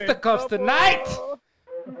The cups tonight.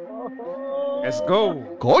 Let's go.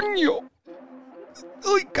 Coño.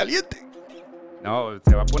 Uy, caliente. No,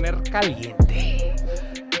 se va a poner caliente.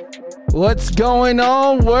 What's going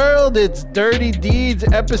on, world? It's Dirty Deeds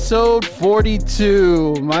episode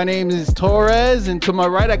 42. My name is Torres, and to my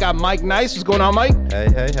right, I got Mike Nice. What's going on, Mike?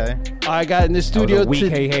 Hey. I got in the studio.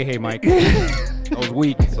 Hey, Mike. That was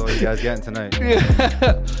weak. That's all you guys getting tonight.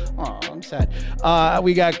 Oh, I'm sad.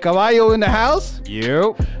 We got Caballo in the house.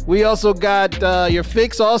 Yep. We also got your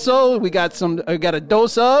fix. Also, we got a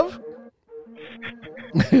dose of.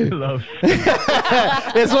 Love.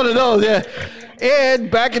 It's one of those, yeah.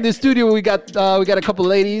 And back in the studio, we got a couple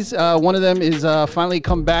ladies. One of them is finally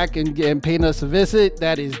come back and paying us a visit.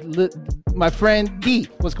 That is my friend D.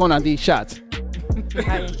 What's going on, D? Shots.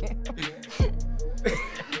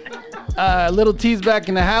 Little T's back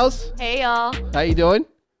in the house. Hey, y'all. How you doing?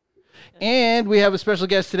 And we have a special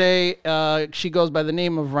guest today. She goes by the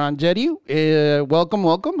name of Ronjetti.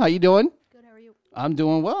 Welcome. How you doing? Good, how are you? I'm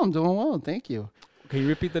doing well. Thank you. Can you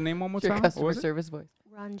repeat the name one more Your time? customer service voice.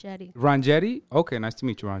 Ronjetti. Ronjetti? Okay, nice to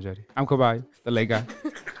meet you, Ronjetti. I'm Caballo, the late guy.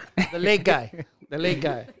 The late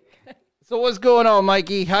guy. So what's going on,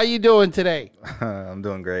 Mikey? How you doing today? I'm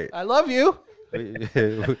doing great. I love you.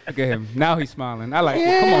 Look at him. Now he's smiling. I like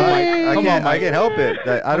it. Come on, Mike. I can't help it.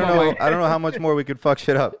 I don't Come on, know. Mike. I don't know how much more we could fuck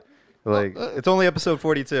shit up. Like it's only episode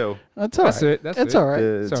 42. That's all right. That's it. That's It's it. all right.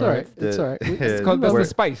 It's It's all right. It's all right. That's the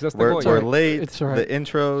spice. That's the We're goal. late. It's all right. The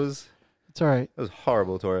intros. It's all right. It was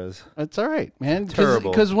horrible, Torres. It's all right, man.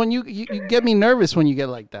 Terrible. Because when you get me nervous when you get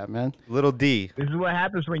like that, man. Little D. This is what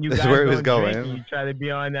happens when you This is guys where it was don't going. drink and you try to be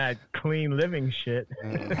on that clean living shit.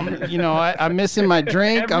 I'm missing my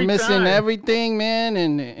drink. I'm Every missing time. everything, man.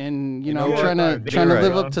 And You know I'm what? trying to You're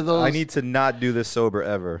live right. up to those. I need to not do this sober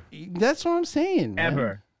ever. That's what I'm saying, man.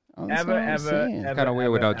 Ever. That's what I'm saying. Kind of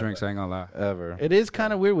weird without drinks, I ain't gonna lie. Ever. It is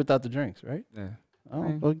kind of weird without the drinks, right? Yeah. Oh,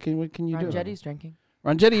 what can you do? Ronjetti's drinking.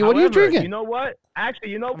 Ronjetti, what are you However, drinking? You know what? Actually,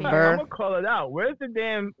 you know what? Burr. I'm gonna call it out. Where's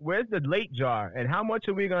the late jar? And how much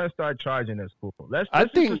are we gonna start charging this fool? Let's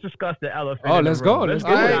think- just discuss the elephant. Oh, in let's the go. room. Let's do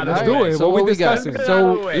get it. out of Let's the do way. it. So What we what we got? discussing? Let's get it out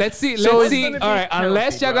of the So way. Let's see. So Let's it's see. gonna All be right.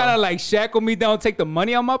 Unless filthy, y'all bro. gotta like shackle me down, take the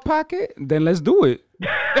money out my pocket, then let's do it. Fuck,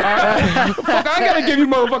 I gotta give you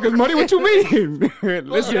motherfuckers money. What you mean?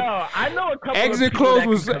 Listen. Yo, I know a couple Exit of people close that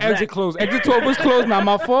was can exit correct. close. Exit 12 was closed. Not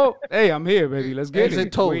my fault. Hey, I'm here, baby. Let's get Exit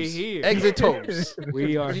it. toes. We here. Exit toes.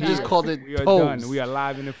 We are. You here. just called it We are toes. done. We are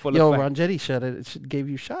live and in full Yo, effect. Ronjetti should gave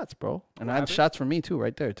you shots, bro. And I had shots for me too,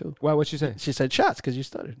 right there too. Well, what she say? She said shots because you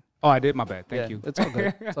stuttered. Oh, I did. My bad. Thank you. It's all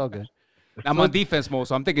good. It's all good. I'm on defense mode,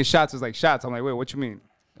 so I'm thinking shots is like shots. I'm like, wait, what you mean?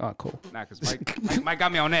 Oh, cool. Nah, because Mike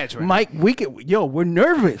got me on edge, right? Mike, we're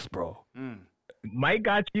nervous, bro. Mike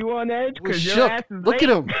got you on edge We're because your shook. ass is Look at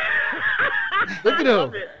late. him. Look at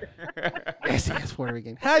him. Yes, he is Puerto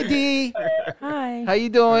Rican. Hi, D. Hi. How you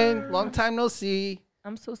doing? Long time no see.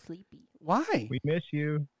 I'm so sleepy. Why? We miss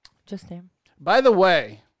you. Just him. By the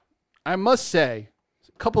way, I must say,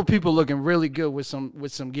 a couple people looking really good with some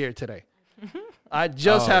gear today. I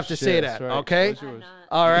just have to say that, okay?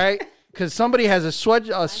 All right, because somebody has a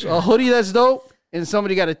hoodie that's dope, and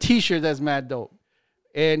somebody got a T-shirt that's mad dope.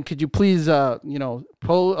 And could you please, show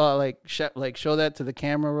that to the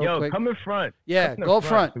camera real Yo, quick? come in front. Yeah, Come in go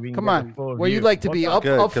front. so we can Come get on, the full where view. you'd like to be, up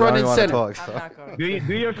Good, 'cause front I and don't center. want to I'm talk. not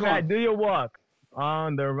going. Do your walk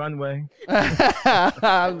on the runway.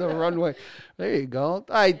 On the runway. There you go.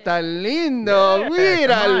 Ay, tan lindo.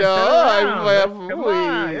 Come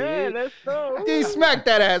on, yeah, let's go. He smacked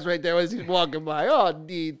that ass right there as he's walking by. Oh,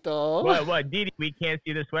 Dito. What, Didi? We can't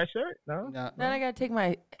see the sweatshirt? No? No. Then I gotta take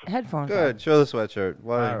my headphones Good. off. Show the sweatshirt.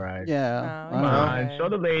 Why? All right. Yeah. No, I Come know. on, Okay. show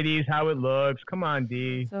the ladies how it looks. Come on,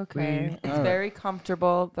 D. It's okay. Please. It's All right. very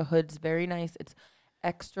comfortable. The hood's very nice. It's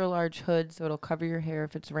extra large hood, so it'll cover your hair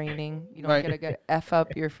if it's raining. You don't Right. gotta get F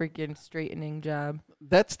up your freaking straightening job.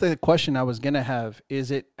 That's the question I was going to have. Is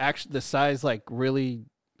it actually the size like really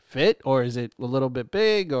fit, or is it a little bit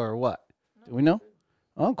big, or what? Do we know?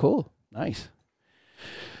 Oh, cool. Nice.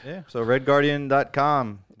 Yeah. So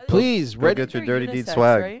redguardian.com. Please, Go red. get your They're Dirty Deeds unisex,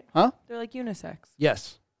 swag. Right? Huh? They're like unisex.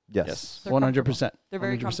 Yes. Yes. Yes. They're 100%. They're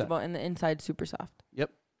very 100%. comfortable, and the inside's super soft. Yep.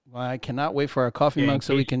 Well, I cannot wait for our coffee Yeah, mug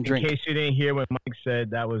so we can drink. In case you didn't hear what Mike said,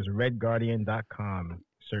 that was redguardian.com.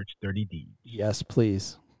 Search Dirty Deeds. Yes,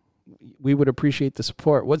 please. We would appreciate the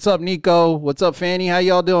support. What's up, Nico? What's up, Fanny? How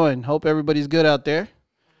y'all doing? Hope everybody's good out there.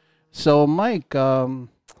 So, Mike,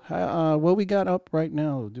 what we got up right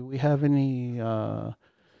now? Do we have any?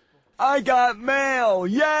 I got mail!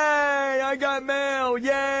 Yay! I got mail!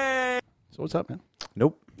 Yay! So what's up, man?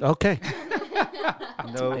 Nope. Okay.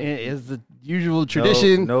 No. Is the usual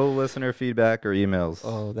tradition. No listener feedback or emails.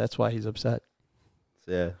 Oh, that's why he's upset.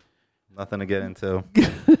 Yeah, nothing to get into.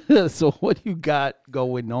 So what you got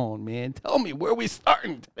going on, man? Tell me, where are we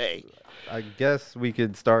starting today? I guess we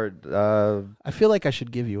could start. I feel like I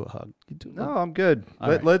should give you a hug. No, I'm good.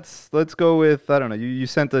 Right. Let's go with, I don't know. You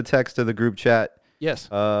sent a text to the group chat. Yes.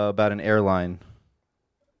 About an airline.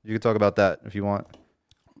 You can talk about that if you want.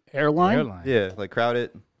 Airline? Yeah, like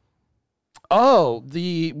crowded. Oh,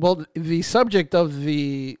 the subject of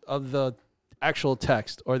the actual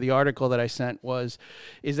text or the article that I sent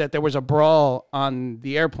is that there was a brawl on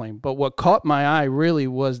the airplane. But what caught my eye really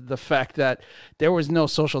was the fact that there was no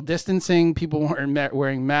social distancing. People weren't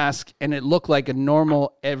wearing masks, and it looked like a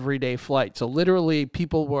normal everyday flight. So literally,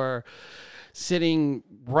 people were sitting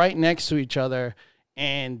right next to each other,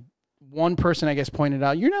 and one person, I guess, pointed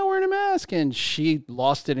out, "You're not wearing a mask," and she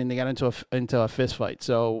lost it, and they got into a fist fight.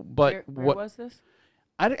 So, but where was this?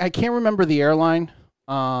 I can't remember the airline.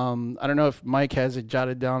 I don't know if Mike has it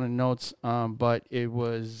jotted down in notes, but it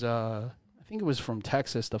was I think it was from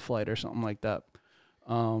Texas, the flight or something like that.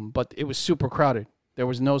 But it was super crowded. There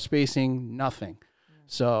was no spacing, nothing.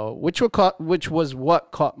 So which was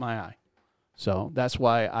what caught my eye. So that's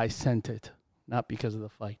why I sent it, not because of the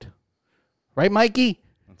fight. Right, Mikey?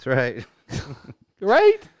 That's right.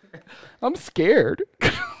 Right? I'm scared.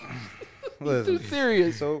 Listen, Too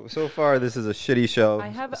serious. So far, this is a shitty show.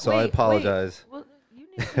 I apologize. Well, you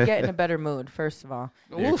need to get in a better mood, first of all.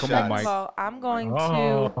 Yeah, come on, Second Mike. of all, I'm going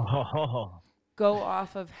to go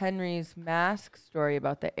off of Henry's mask story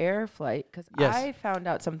about the air flight because Yes. I found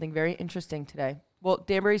out something very interesting today. Well,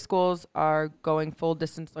 Danbury schools are going full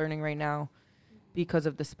distance learning right now because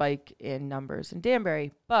of the spike in numbers in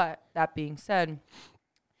Danbury. But that being said,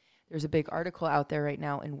 there's a big article out there right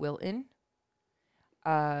now in Wilton.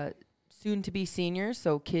 Soon to be seniors,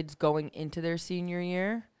 so kids going into their senior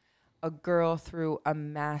year. A girl threw a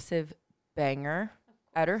massive banger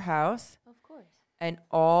at her house. Of course. And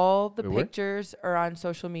all the Wait, what? pictures are on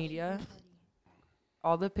social media.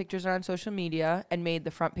 All the pictures are on social media and made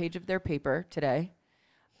the front page of their paper today,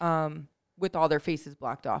 with all their faces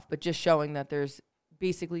blocked off, but just showing that there's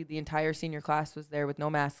basically the entire senior class was there with no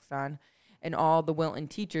masks on. And all the Wilton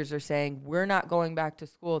teachers are saying, we're not going back to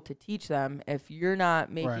school to teach them if you're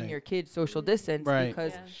not making Right. your kids social distance Right.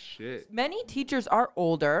 because Shit. many teachers are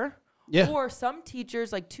older. Yeah. Or some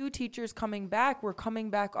teachers, like 2 teachers coming back, were coming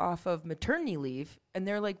back off of maternity leave. And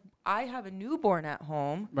they're like, I have a newborn at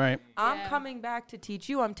home. Right. I'm coming back to teach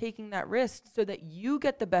you. I'm taking that risk so that you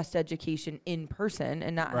get the best education in person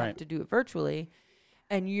and not have Right. to do it virtually.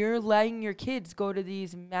 And you're letting your kids go to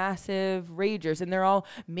these massive ragers, and they're all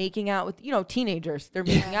making out with, teenagers. They're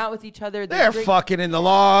making out with each other. They're fucking in the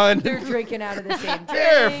lawn. They're drinking out of the same drink.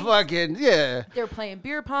 They're fucking, yeah. They're playing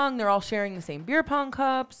beer pong. They're all sharing the same beer pong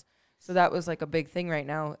cups. So that was like a big thing right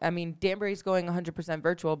now. I mean, Danbury's going 100%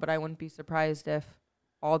 virtual, but I wouldn't be surprised if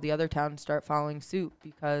all the other towns start following suit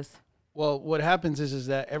because... Well, what happens is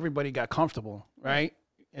that everybody got comfortable, right?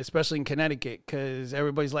 Especially in Connecticut, because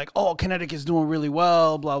everybody's like, oh, Connecticut's doing really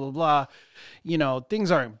well, blah, blah, blah. Things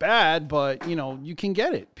aren't bad, but, you can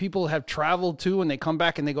get it. People have traveled too, and they come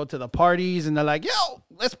back and they go to the parties, and they're like, yo,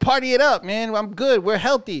 let's party it up, man. I'm good. We're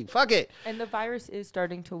healthy. Fuck it. And the virus is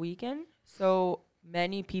starting to weaken, so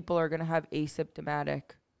many people are going to have asymptomatic.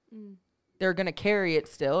 They're going to carry it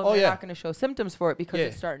still, and they're not going to show symptoms for it because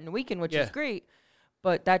it's starting to weaken, which is great.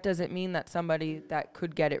 But that doesn't mean that somebody that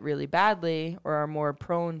could get it really badly or are more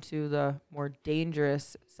prone to the more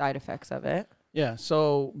dangerous side effects of it. Yeah,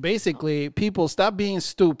 so basically, people stop being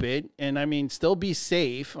stupid, and still be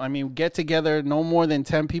safe. Get together, no more than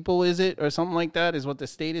 10 people, is it? Or something like that is what the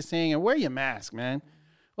state is saying. And wear your mask, man.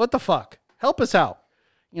 What the fuck? Help us out.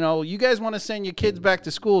 You guys want to send your kids back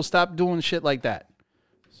to school, stop doing shit like that.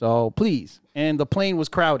 So, please. And the plane was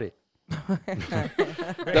crowded.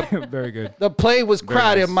 Very good. The plane was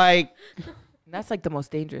crowded, nice. Mike. And that's like the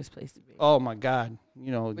most dangerous place to be. Oh, my God.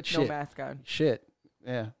 With shit. no mask on. Shit.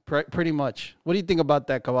 Yeah, pretty much. What do you think about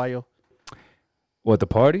that, Caballo? What, the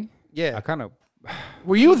party? Yeah. I kind of...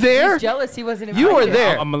 Were you there? He's jealous he wasn't invited. You were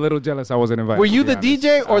there. I'm a little jealous I wasn't invited. Were to you be the honest.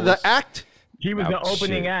 DJ or I the was- act? He was Oh, the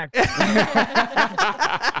opening shit. act.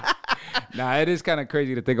 Nah, it is kind of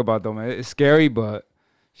crazy to think about, though, man. It's scary, but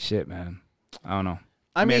shit, man. I don't know.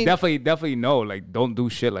 I mean, definitely no. Like, don't do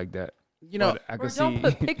shit like that. But I Or could don't see.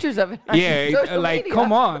 put pictures of it on Yeah, social like, media.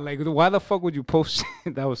 come on. Like, why the fuck would you post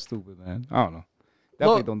shit? That was stupid, man. I don't know.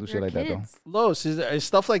 Definitely don't do shit like that, though. Los, is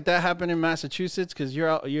stuff like that happen in Massachusetts? Because you're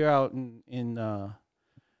out in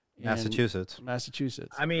Massachusetts.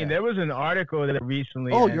 Massachusetts. I mean, there was an article that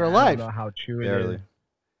recently. Oh, and you're I alive. don't know how true it Barely. is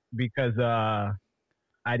because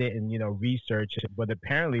I didn't, research it. But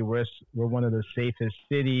apparently, we're one of the safest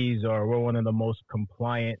cities, or we're one of the most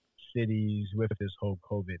compliant cities with this whole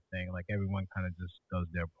COVID thing. Like everyone kind of just does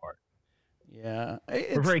their part. Yeah,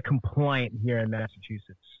 We're very compliant here in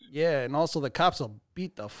Massachusetts. Yeah, and also the cops will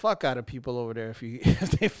beat the fuck out of people over there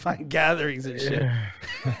if they find gatherings and shit.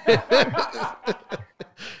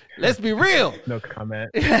 Let's be real. No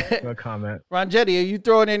comment. No comment. Ronjetti, are you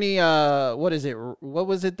throwing any, what is it? What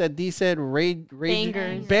was it that D said?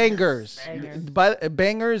 Bangers. Bangers. But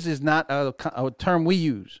bangers is not a term we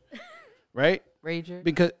use, right? Rager.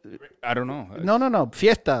 Because I don't know. no.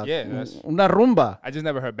 Fiesta. Yeah. Una rumba. I just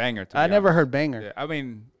never heard banger. I never heard banger. Yeah, I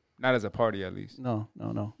mean, not as a party at least. No.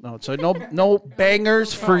 So no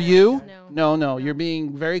bangers for you? No. No. You're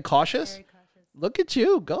being very cautious? Look at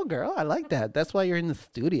you. Go, girl. I like that. That's why you're in the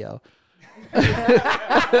studio.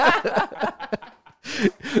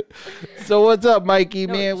 So what's up, Mikey,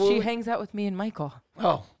 No, man? she hangs out with me and Michael.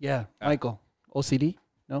 Oh, yeah. Michael. OCD?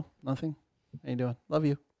 No? Nothing? How you doing? Love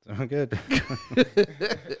you. I'm good.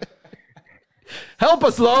 Help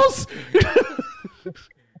us, Los.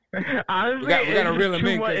 Honestly, we gotta reel him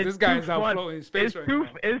in much- because it's this guy too is out fun. floating in space right now.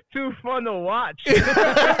 It's too fun to watch. I'm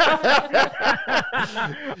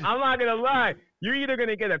not gonna lie. You're either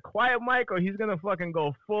gonna get a quiet mic or he's gonna fucking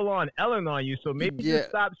go full on Ellen on you. So maybe just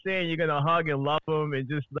stop saying you're gonna hug and love him and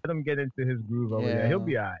just let him get into his groove over there. He'll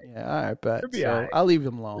be alright. Yeah, all right, bet. He'll be So all right. I'll leave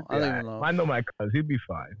him alone. I know my cuz. He'll be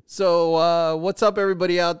fine. So what's up,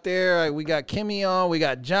 everybody out there? We got Kimmy on. We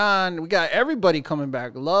got John. We got everybody coming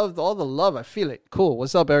back. Love, all the love. I feel it. Cool.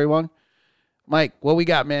 What's up, everyone? Mike, what we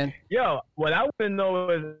got, man? Yo, what I want to know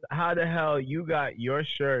is how the hell you got your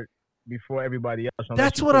shirt before everybody else. unless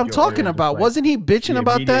That's you what put I'm your talking orders about. like Wasn't he bitching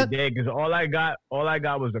about that? Because all I got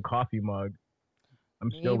was the coffee mug.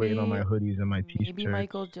 I'm still waiting on my hoodies and my t-shirts. Maybe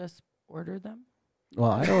Michael just ordered them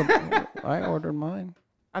Well, I ordered mine.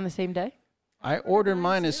 on the same day. I ordered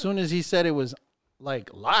mine as soon as he said it was like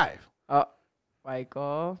live.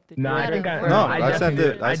 Michael, did No, you I order think them I, No, first? I sent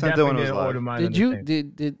definitely- it- I sent it when it was definitely didn't live. order mine Did on the you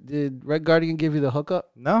same- did Red Guardian give you the hookup?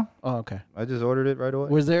 No, Oh, okay. I just ordered it right away.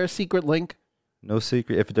 Was there a secret link? No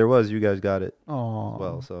secret. If there was, you guys got it Oh, as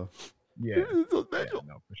well. So Yeah. Yeah,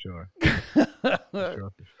 no, for sure.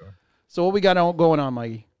 For sure. So what we got going on,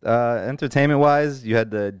 Mikey? entertainment wise, you had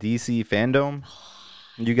the DC fandom.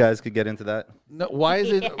 You guys could get into that. No, why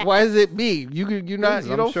is it me? You not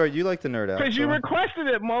you I'm don't. sure you like to nerd out. Because you requested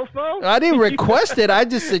it, mofo. I didn't request it. I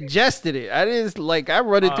just suggested it. I didn't I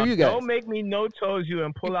run it through you guys. Don't make me no-toes you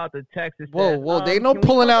and pull out the text. That Whoa, says, they no can we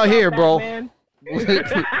pulling talk out about here, bro. Batman?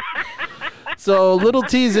 So little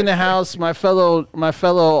T's in the house, my fellow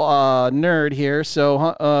nerd here.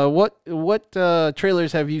 So what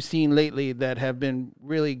trailers have you seen lately that have been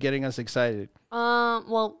really getting us excited?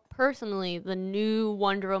 Well, personally, the new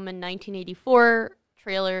Wonder Woman 1984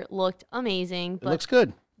 trailer looked amazing. It But looks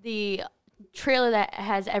good. the trailer that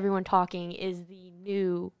has everyone talking is the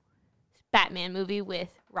new Batman movie with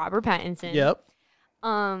Robert Pattinson. Yep.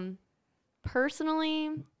 Personally,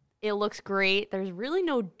 it looks great. There's really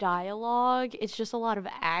no dialogue. It's just a lot of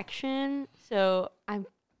action. So I'm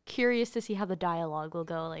curious to see how the dialogue will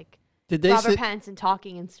go. Like Did they Robert Pattinson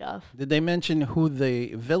talking and stuff. Did they mention who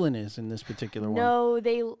the villain is in this particular one? No,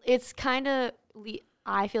 it's kind of,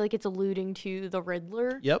 I feel like it's alluding to the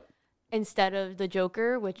Riddler Yep. instead of the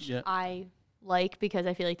Joker, which Yep. I like because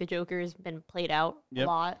I feel like the Joker has been played out Yep. a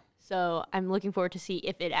lot. So I'm looking forward to see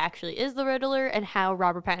if it actually is the Riddler and how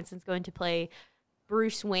Robert Pattinson's going to play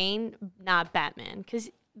Bruce Wayne, not Batman. Because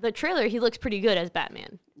the trailer, he looks pretty good as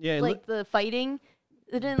Batman. Yeah. Like the fighting.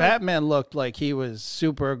 It didn't Batman looked like he was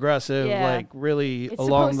super aggressive, Yeah. like really It's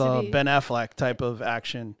along supposed to the be. Ben Affleck type of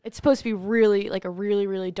action, it's supposed to be really like a really,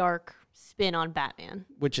 really dark spin on Batman,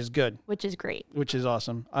 which is good, which is great. which is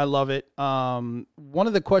awesome. I love it. One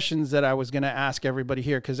of the questions that I was going to ask everybody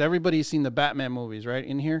here, because everybody's seen the Batman movies, right,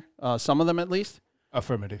 in here? Some of them at least.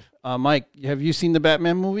 Affirmative. Mike, have you seen the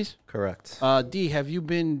Batman movies? Correct. D, have you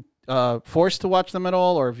been forced to watch them at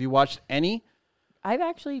all, or have you watched any? I've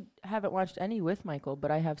actually haven't watched any with Michael,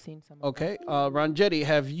 but I have seen some. Of them. Okay. Ronjetti,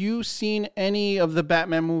 have you seen any of the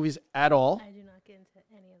Batman movies at all? I do not get into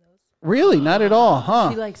any of those. Really? Not at all,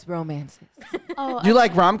 huh? She likes romances. Oh, Do you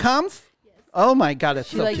like rom-coms? Oh my God, that's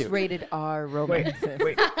She so likes cute. rated R romances.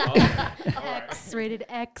 Wait. X, rated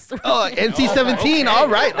X. Oh, NC-17. All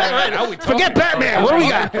right. Forget Batman. What do we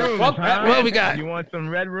got? What do we got? You want some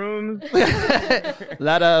red rooms? A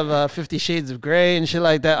lot of 50 Shades of Grey and shit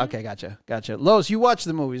like that. Okay, gotcha. Lois, you watch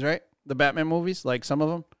the movies, right? The Batman movies, like some of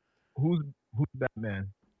them. Who's Batman?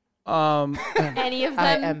 any of them?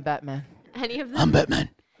 I am Batman. Any of them? I'm Batman.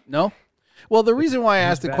 No. Well, the reason why I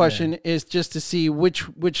asked the Batman? question is just to see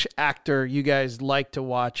which actor you guys like to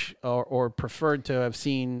watch or preferred to have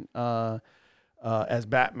seen as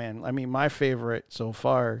Batman. I mean, my favorite so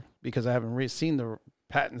far because I haven't seen the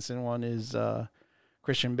Pattinson one, is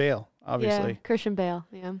Christian Bale, obviously. Yeah, Christian Bale.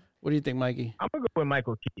 Yeah. What do you think, Mikey? I'm gonna go with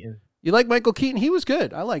Michael Keaton. You like Michael Keaton? He was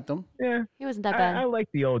good. I liked him. Yeah, He wasn't that bad. I like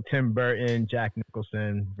the old Tim Burton, Jack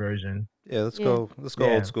Nicholson version. Yeah, let's go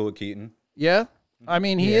old school with Keaton. Yeah? I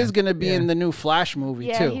mean, he is going to be in the new Flash movie,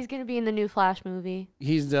 yeah, too. he's going to be in the new Flash movie.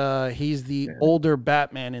 He's the older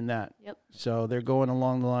Batman in that. Yep. So they're going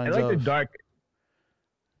along the I lines like of... the dark,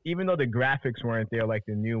 even though the graphics weren't there like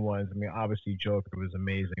the new ones. I mean, obviously Joker was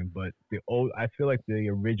amazing, but I feel like the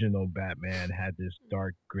original Batman had this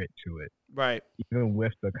dark grit to it. Right. Even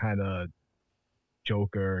with the kind of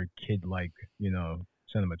Joker kid-like,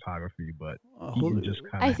 cinematography, but Keaton just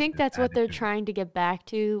kind of. I think that's what they're trying to get back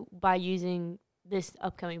to by using this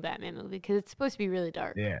upcoming Batman movie, because it's supposed to be really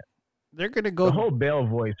dark. Yeah. They're going to go... The whole Bale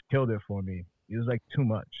voice killed it for me. It was like too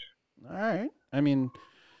much. All right. I mean,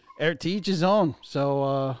 to each his own.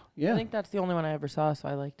 So, yeah. I think that's the only one I ever saw, so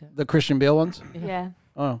I liked it. The Christian Bale ones? Yeah.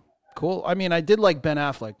 Oh, cool. I mean, I did like Ben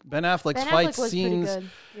Affleck. Ben Affleck's fight was scenes pretty good.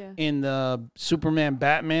 Yeah. in the Superman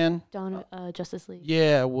Batman. Justice League.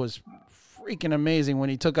 Yeah, it was freaking amazing when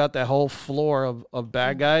he took out that whole floor of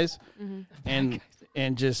bad guys. Mm-hmm.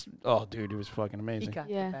 And just, oh, dude, it was fucking amazing. He got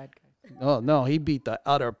Yeah. the bad guy. Oh, no, he beat the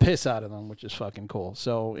utter piss out of them, which is fucking cool.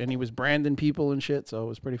 So, and he was branding people and shit, so it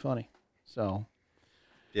was pretty funny. So,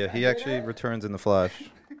 Yeah, he actually returns in the Flash.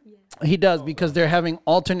 he does, because they're having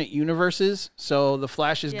alternate universes. So the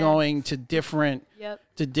Flash is going to different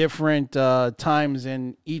times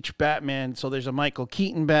in each Batman. So there's a Michael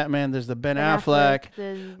Keaton Batman. There's the Ben Affleck.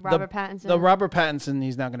 The Robert Pattinson. The Robert Pattinson,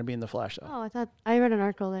 he's not going to be in the Flash, though. Oh, I read an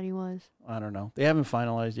article that he was. I don't know. They haven't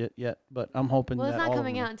finalized it yet, but I'm hoping that Well, it's all not of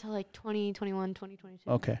coming them out until like 2021, 2022.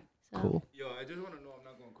 Okay, So. cool. Yo, I just want to know. I'm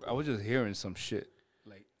not going. I was just hearing some shit.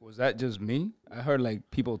 Like, was that just me? I heard like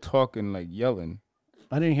people talking, like yelling.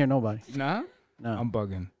 I didn't hear nobody. Nah. No. I'm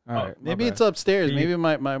bugging. All right. Maybe it's upstairs. Maybe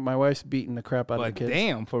my wife's beating the crap out of the But kids.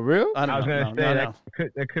 damn, for real? I I was don't gonna know. say No.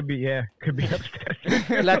 that could be upstairs.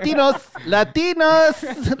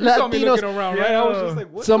 Latinos. You saw me looking around, right? I was just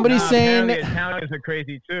like, what? Somebody's saying, Italians are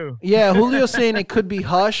crazy too. yeah, Julio's saying it could be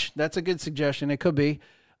Hush. That's a good suggestion. It could be.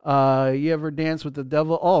 You ever dance with the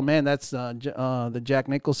devil? Oh man, that's the Jack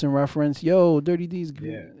Nicholson reference. Yo, Dirty Deeds.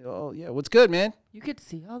 Yeah. Oh yeah, what's good, man? You could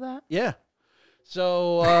see all that? Yeah.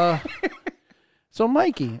 So, so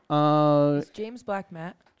Mikey, It's James Black,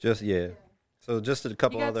 Matt. So just a You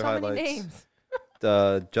couple got other so many highlights. names.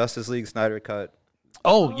 The Justice League Snyder cut.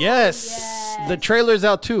 oh yes, the trailer's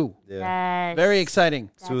out too. Yeah. Yes. Very exciting.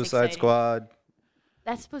 That's Suicide exciting. Squad.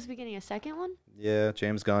 That's supposed to be getting a second one? Yeah,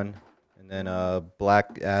 James Gunn. And then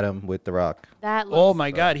Black Adam with The Rock. That looks, Oh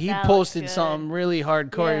my God, he that looks posted good. something really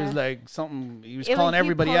hardcore. It was Yeah. like something he was It calling was-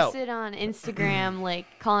 everybody he out. posted on Instagram, like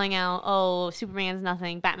calling out, "Oh, Superman's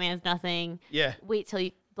nothing, Batman's nothing. Yeah. Wait till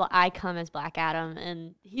I come as Black Adam,"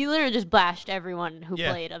 and he literally just bashed everyone who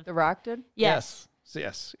Yeah. played of The Rock did? Yes.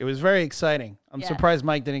 Yes. It was very exciting. I'm Yeah. surprised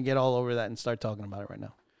Mike didn't get all over that and start talking about it right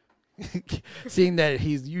now. Seeing that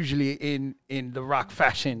he's usually in The Rock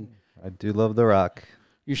fashion. I do love The Rock.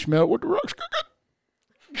 You smell what The Rock's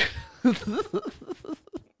cooking?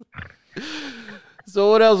 So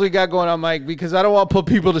what else we got going on, Mike? Because I don't want to put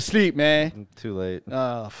people to sleep, man. Too late.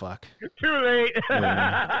 Oh, fuck. Too late.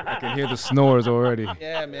 I can hear the snores already.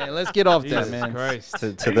 Yeah, man. Let's get off that, Jesus man. Christ.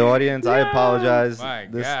 To the audience, I apologize. My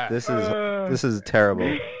God. This is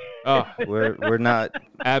terrible. Oh, We're not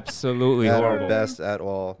absolutely at horrible. our best at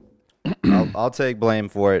all. I'll take blame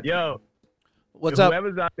for it. Yo, What's up?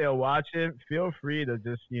 whoever's out there watching, feel free to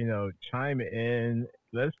just chime in.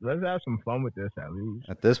 Let's have some fun with this at least.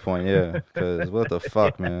 At this point, yeah. Because what the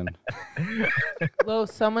fuck, man? Lo,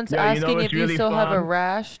 someone's Yo, you know asking what's if you really still have a fun?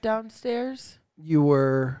 rash downstairs. You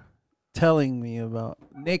were telling me about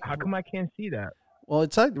Nick. How come I can't see that? Well,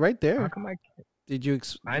 it's like right How there. come I can't? Did you?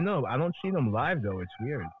 I know. I don't see them live though. It's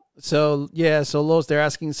weird. So Los, they're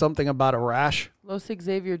asking something about a rash. Los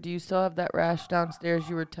Xavier, do you still have that rash downstairs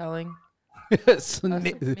you were telling? some us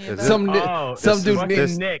ni- and me about? some ni- Oh, some this dude fucking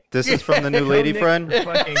named Nick. This is from the new lady Nick friend.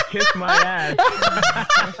 Fucking kiss my ass.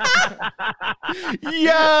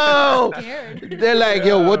 Yo, they're like,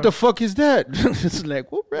 yo, what the fuck is that? It's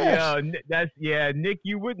like, what rash? Yo, Nick.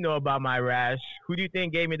 You would know about my rash. Who do you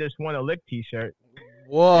think gave me this "Want to Lick" T-shirt?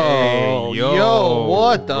 Whoa, Hey, yo,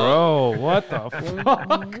 what the? Bro, what the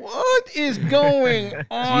fuck? What is going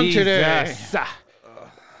on today? Jesus.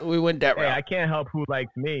 We went that Hey, I route. can't help who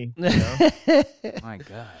likes me. My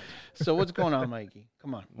God. So what's going on, Mikey?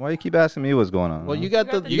 Come on. Why you keep asking me what's going on? Well, you got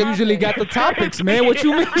the You usually got the topics, man. What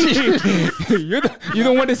you mean? you're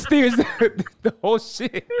the one that steers the whole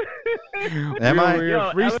shit. Am I? We're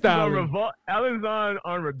freestyling. Ellen's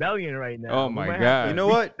on rebellion right now. Oh my god! You know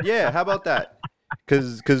what? Yeah, how about that?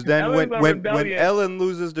 Because then Ellen's on when rebellion. Ellen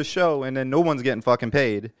loses the show and then no one's getting fucking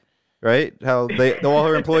paid, right? How all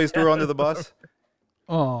her employees threw her under the bus.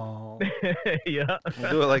 Oh. Yeah.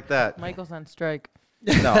 We'll do it like that. Michael's on strike.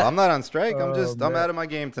 No, I'm not on strike. I'm man. out of my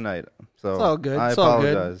game tonight. So It's all good. I It's all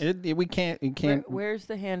apologize. good. We can't. You can't. Where's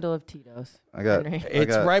the handle of Tito's? I got. Henry?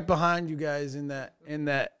 It's right behind you guys in that. Red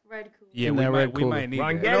cooler. Yeah, In we that red might cooler. need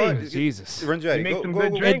Ron that. Getty. You know what? Jesus. Rangetti, Make go, some go, good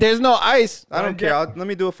go. Hey, drinks. there's no ice. I don't care. Let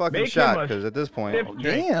me do a fucking Make shot him a because at this point, sip drink.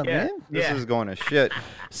 Damn, Yeah. man. this Yeah. is going to shit.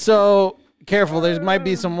 So careful. There might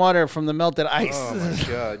be some water from the melted ice. Oh my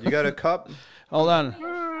god! You got a cup? Hold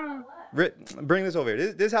on. Bring this over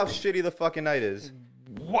here. This is how shitty the fucking night is.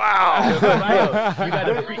 Wow. You got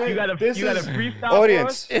a freestyle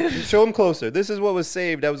Audience, for us? show them closer. This is what was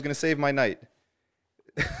saved. That was gonna save my night.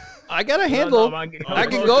 I got a handle. No, man, I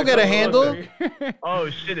can go get a handle. Oh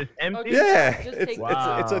shit, it's empty. Yeah, Just it's take-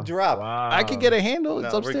 it's a drop. Wow. I can get a handle.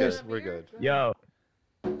 It's No, upstairs. We're good. Yo,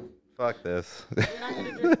 Fuck this. You're not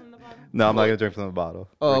gonna drink from the bottom? No, I'm not gonna drink from the bottle.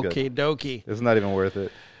 We're good. Okay, dokie. It's not even worth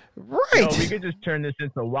it. yo, Right. we could just turn this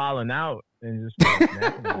into wilding out and just. start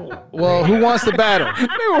snapping. Well, who wants to battle?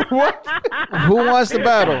 Who wants to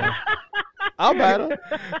battle? I'll battle.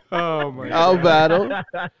 Oh my god! I'll battle.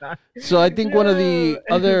 So I think one of the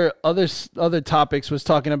other topics was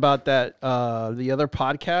talking about that the other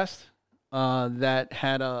podcast that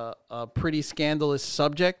had a pretty scandalous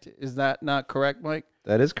subject. Is that not correct, Mike?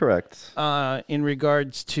 That is correct. In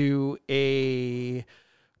regards to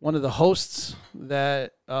one of the hosts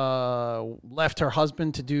that left her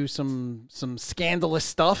husband to do some scandalous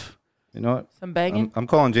stuff. You know what? Some banging? I'm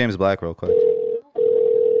calling James Black real quick.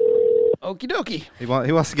 Okie dokie. He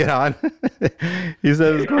wants to get on. He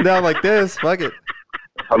said it's going down like this. Fuck it.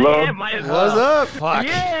 Hello? Yeah, might as well. What's up? Fuck.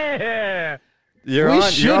 Yeah. You're We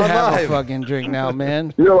on. should You're on have live. a fucking drink now,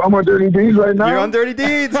 man. Yo, I'm on Dirty Deeds right now. You're on Dirty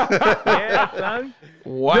Deeds. Yeah, son.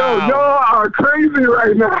 Wow. Yo, y'all are crazy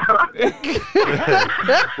right now.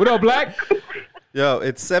 What up, Black? Yo,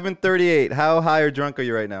 it's 7:38. How high or drunk are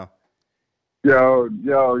you right now? yo,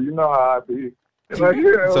 you know how I be. Like,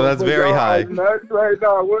 yeah, So that's but very y'all high. are nuts right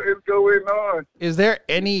now. What is going on? Is there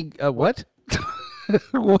any what?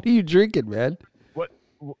 What are you drinking, man?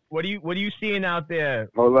 What are you seeing out there?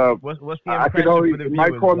 Hold up. What's the I impression can only, for the Mike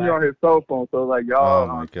viewers, called me Black? on his cell phone, so like y'all Oh,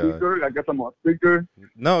 my on God. speaker. I guess I'm on speaker.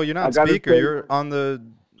 No, you're I not gotta speaker. say- You're on the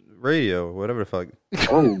radio, whatever the fuck.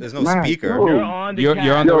 Oh, There's no man, speaker. yo. You're on the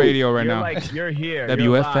You're on the Yo, radio right You're now. like you're here. WFMX.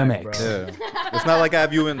 You're live, bro. Yeah. It's not like I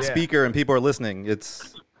have you in Yeah. speaker and people are listening.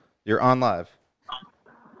 You're on live.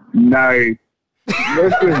 Nice.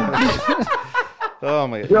 Listen, Oh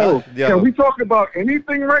my god. yo, Yo, can we talk about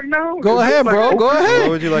anything right now? Go Is ahead, this, bro. like, Go okay? what ahead.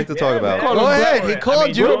 would you like to talk about? man. Go ahead. He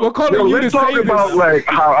called you. We're calling Yo, you to let's talk say about this. like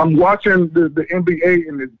how I'm watching the NBA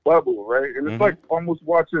in this bubble, right? And it's Mhm. like almost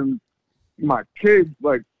watching my kids,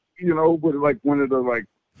 like with like one of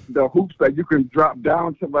the hoops that you can drop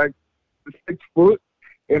down to like 6 foot,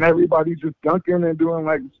 and everybody's just dunking and doing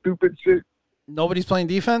like stupid shit. Nobody's playing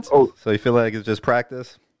defense? Oh, So you feel like it's just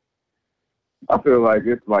practice? I feel like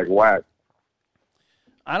it's like whack.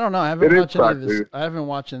 I don't know. I haven't It is watched any of this. practice. I haven't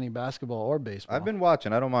watched any basketball or baseball. I've been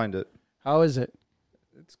watching. I don't mind it. How is it?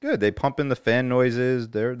 It's good. They pump in the fan noises.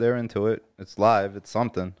 They're into it. It's live. It's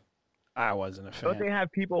something. I wasn't a Don't they fan.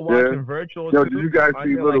 have people Yeah. watching virtual? Yo, too? did you guys Aren't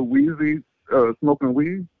see there, little like, Weezy smoking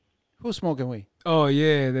weed? Who's smoking weed? Oh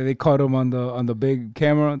yeah, they caught him on the big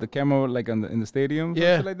camera, like in the stadium,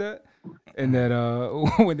 Yeah. something like that. And that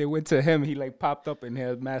when they went to him, he like popped up and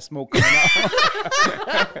had mass smoke coming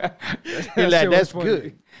out. That shit was That's funny. good.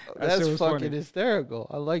 That That's shit was fucking funny. hysterical.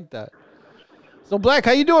 I like that. So Black,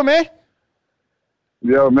 how you doing, man?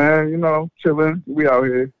 Yo, man, chilling. We out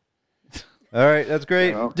here. All right, that's great.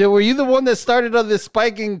 You know? Dude, were you the one that started on this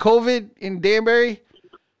spike in COVID in Danbury?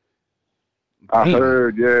 I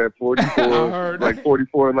heard, yeah, 44. I heard. Like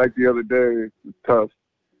 44 like the other day. It's tough.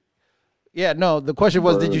 Yeah, no. The question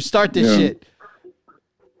was, did you start this Yeah. shit?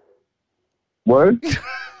 What?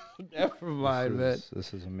 Never mind, man.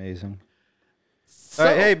 This is amazing. So, All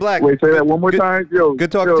right, hey Black. Wait, say that one more good- time? Yo,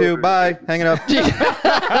 Good talking yo, to you. Bye. Hanging up. All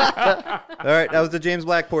right, that was the James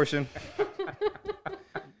Black portion.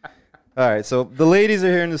 All right, so the ladies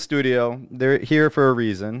are here in the studio. They're here for a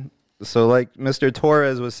reason. So, like Mr.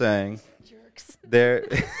 Torres was saying, there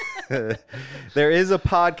is a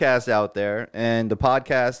podcast out there, and the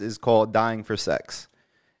podcast is called Dying for Sex.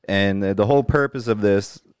 And the whole purpose of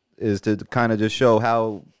this is to kind of just show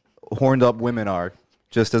how horned up women are,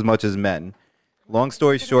 just as much as men. Long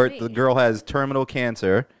story short, the girl has terminal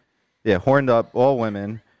cancer. Yeah, horned up, all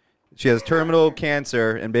women. She has terminal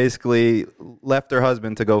cancer and basically left her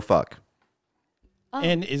husband to go fuck.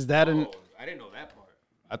 And is that an? I didn't know that part.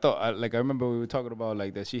 I thought, I remember we were talking about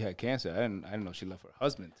like that she had cancer. I didn't know she left her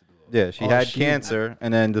husband to do it. Yeah, she had cancer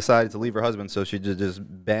and then decided to leave her husband so she could just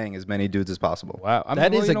bang as many dudes as possible. Wow,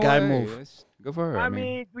 That is a guy move. Good for her. I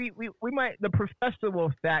mean, we might. The professor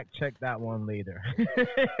will fact check that one later.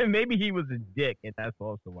 Maybe he was a dick, and that's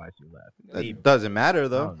also why she left. It doesn't matter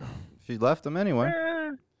though. She left him anyway.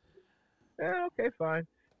 Okay, fine.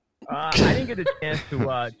 I didn't get a chance to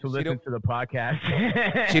listen to the podcast.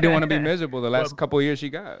 She didn't want to be miserable the last couple of years she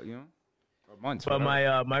got, or months. But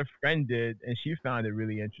my friend did, and she found it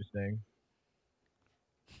really interesting.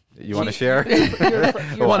 You want to share?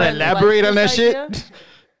 You want to elaborate on that shit?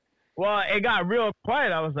 Well, it got real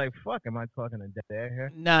quiet. I was like, "Fuck, am I talking to dead air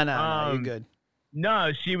here?" No, you're good.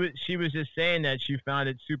 No, she was just saying that she found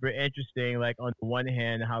it super interesting. Like on the one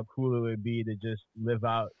hand, how cool it would be to just live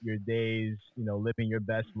out your days, living your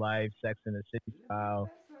best life, Sex in the City style.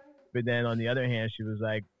 But then on the other hand, she was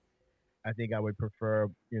like, I think I would prefer,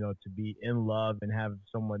 to be in love and have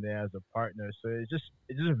someone there as a partner. So it's just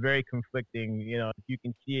very conflicting. You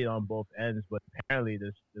can see it on both ends. But apparently,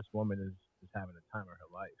 this woman is having the time of her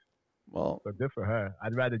life. Well, but good for her.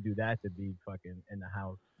 I'd rather do that than be fucking in the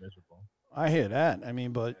house miserable. I hear that. I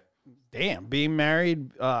mean, but damn, being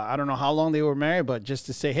married, I don't know how long they were married, but just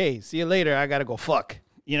to say, hey, see you later, I got to go fuck.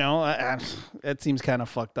 That seems kind of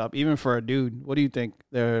fucked up, even for a dude. What do you think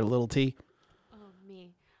there, Little T?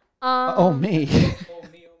 Oh, me.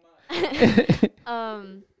 Me.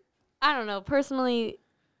 I don't know. Personally,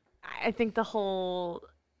 I think the whole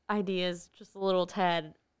idea is just a little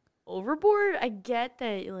tad overboard. I get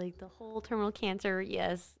that, like, the whole terminal cancer,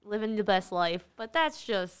 yes, living the best life, but that's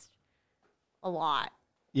just a lot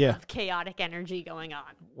of chaotic energy going on.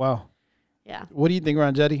 Wow. Yeah. What do you think,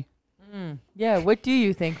 Ronjetti? Yeah, what do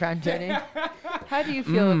you think, Ronjetti? How do you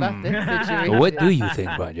feel about this situation? What do you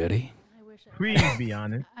think, Ronjetti? Please be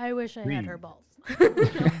honest. I wish I had her balls.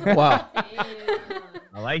 Wow.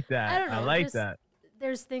 I like that. I don't know. I like that.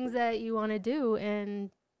 There's things that you want to do,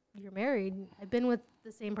 and you're married. I've been with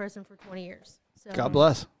the same person for 20 years. So God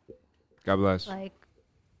bless. God bless. Like,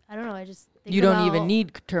 I don't know. I just think You don't even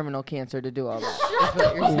need terminal cancer to do all that. That's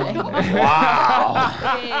what you're saying. Wow.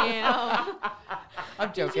 Damn.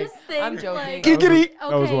 I'm joking. I'm joking. Okay,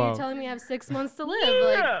 was you're wild. telling me I have 6 months to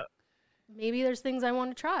live. Like, maybe there's things I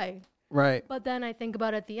want to try. Right. But then I think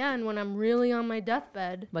about at the end when I'm really on my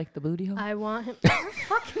deathbed. Like the booty hole? I want him.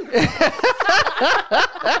 Fucking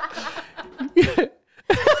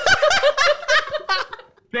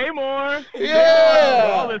Say more. Yeah.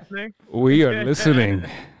 We're all listening. We are listening.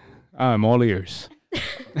 I'm all ears.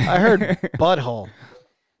 I heard butthole.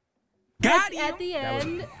 at the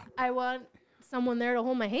end, I want someone there to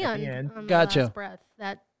hold my hand on the last breath.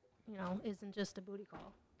 That, isn't just a booty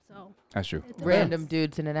call. So That's true. Random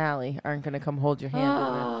dudes in an alley aren't going to come hold your hand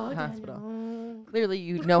in the hospital. Clearly,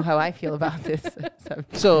 you know how I feel about this.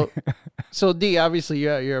 So D, obviously you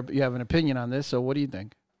have an opinion on this. So what do you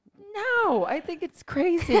think? No, I think it's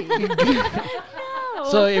crazy.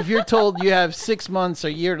 So if you're told you have 6 months,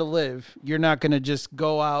 a year to live, you're not going to just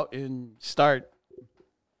go out and start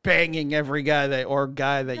banging every guy that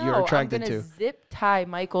you're attracted I'm to. gonna zip tie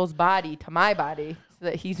Michael's body to my body so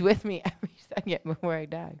that he's with me every second before I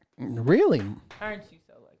die. Really? Aren't you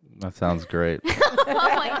so lucky? That sounds great. Oh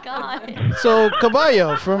my God. So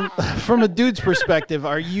Caballo, from a dude's perspective,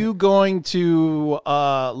 are you going to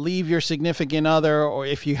leave your significant other, or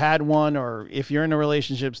if you had one, or if you're in a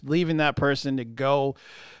relationship, leaving that person to go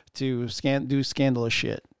to do scandalous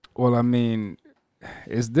shit? Well, I mean,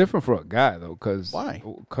 it's different for a guy though, because why?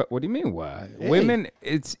 What do you mean why? Hey, women,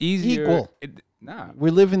 it's easier. Equal. We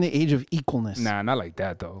live in the age of equalness. Nah, not like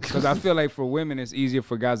that though. Because I feel like for women, it's easier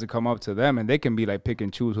for guys to come up to them and they can be like pick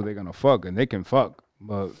and choose who they're gonna fuck, and they can fuck.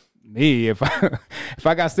 But me, if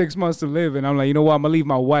I got 6 months to live and I'm like, you know what, I'm gonna leave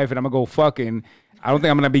my wife and I'm gonna go fucking. I don't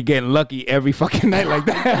think I'm gonna be getting lucky every fucking night like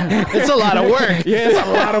that. It's a lot of work. Yeah, it's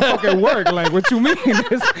a lot of fucking work. Like, what you mean?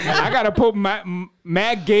 I gotta put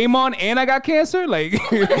mad game on and I got cancer? Like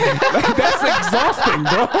that's exhausting,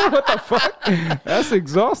 bro. What the fuck? That's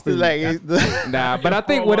exhausting. Nah, but I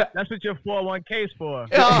think that's what your 401k is for.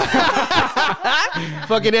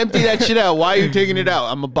 Fucking empty that shit out. Why are you taking it out?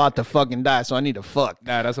 I'm about to fucking die, so I need to fuck.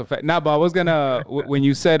 Nah, that's a fact. Nah, but I was gonna when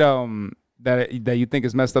you said that you think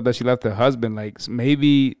it's messed up that she left her husband, like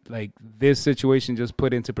maybe like this situation just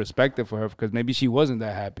put into perspective for her, because maybe she wasn't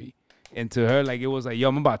that happy. And to her, like, it was like, yo,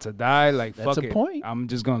 I'm about to die. Like, That's fuck a it. point. I'm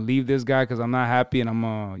just gonna leave this guy because I'm not happy, and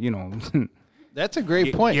I'm you know. That's a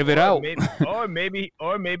great point. Give it out. Maybe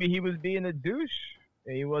he was being a douche.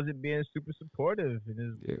 And he wasn't being super supportive.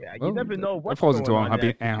 You never know what falls into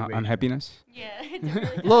unhappiness. Yeah.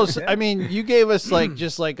 Los, I mean, you gave us like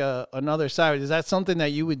just like another side. Is that something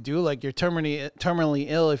that you would do? Like you're terminally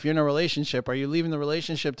ill. If you're in a relationship, are you leaving the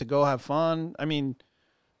relationship to go have fun? I mean,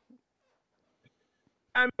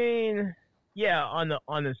 yeah. On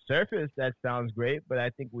the surface, that sounds great. But I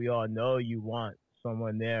think we all know you want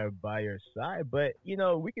someone there by your side. But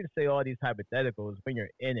we can say all these hypotheticals. When you're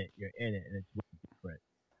in it, and it's different.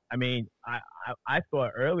 I mean, I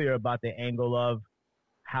thought earlier about the angle of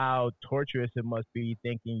how torturous it must be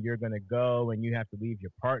thinking you're gonna go and you have to leave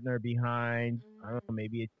your partner behind. I don't know,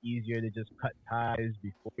 maybe it's easier to just cut ties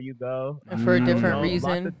before you go. And for a different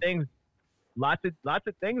reason. Lots of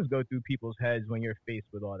things go through people's heads when you're faced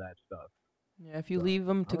with all that stuff. Yeah, if you leave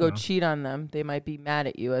them to go cheat on them, they might be mad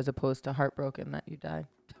at you as opposed to heartbroken that you died.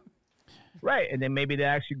 Right, and then maybe they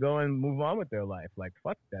actually go and move on with their life. Like,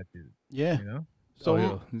 fuck that dude. Yeah. So,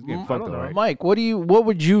 he's getting fucked up, right? Mike, what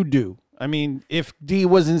would you do? I mean, if D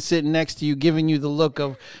wasn't sitting next to you, giving you the look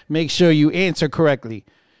of make sure you answer correctly,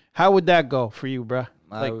 how would that go for you, bruh?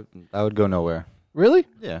 I would go nowhere. Really?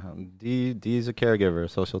 Yeah, D's a caregiver,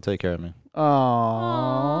 so she'll take care of me.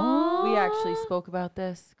 Aww. We actually spoke about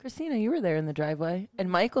this. Christina, you were there in the driveway,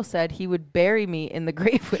 and Michael said he would bury me in the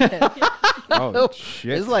grave with him. Oh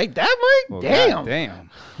shit! It's like that, Mike. Well, damn.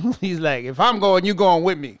 He's like, if I'm going, you going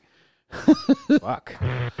with me. Fuck.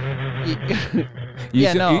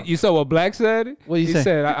 You saw what Black said? What he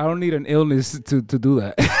said, I don't need an illness to do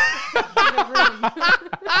that.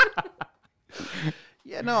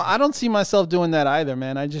 Yeah, no, I don't see myself doing that either,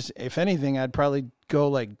 man. If anything, I'd probably go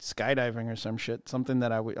like skydiving or some shit, something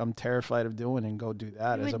that I'm terrified of doing, and go do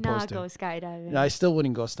that as opposed to go skydiving. I still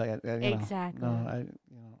wouldn't go skydiving. Exactly. No,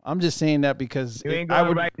 I'm just saying that because you ain't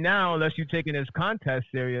going right now unless you're taking this contest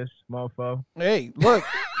serious, mofo. Hey, look,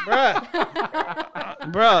 bruh,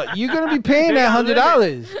 you're gonna be paying that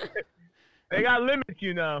 $100. They got limits,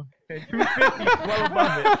 And 250 well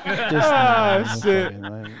above it. Shit!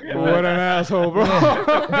 What an asshole, bro.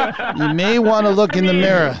 You may want to look in the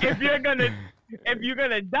mirror. If you're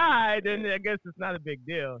gonna die, then I guess it's not a big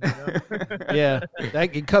deal. Yeah,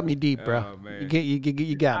 it cut me deep, bro. Oh, man.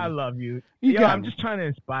 You got me. I love you. I'm just trying to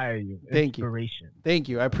inspire you. Thank Inspiration. you. Thank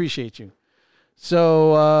you. I appreciate you.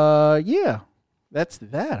 So, yeah, that's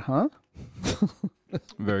that, huh?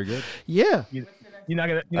 Very good. Yeah. You're not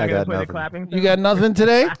gonna play the clapping? You got nothing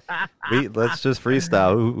today? Let's just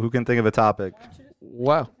freestyle. Who can think of a topic?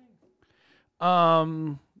 Wow.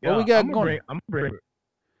 What we got going? I'm bring.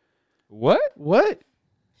 What?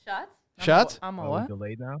 Shots? I'm a what?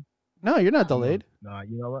 Delayed now? No, you're not delayed. No,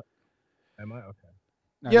 you know what? Am I? Okay.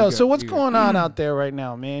 Yo, so what's going on out there right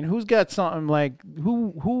now, man? Who's got something like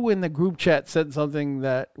who in the group chat said something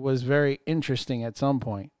that was very interesting at some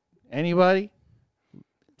point? Anybody?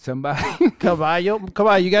 Somebody?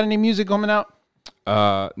 Caballo, you got any music coming out?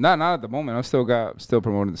 Not at the moment. I'm still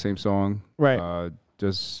promoting the same song. Right.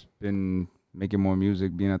 Just been making more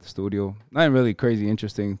music, being at the studio. Nothing really crazy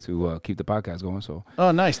interesting to keep the podcast going. So. Oh,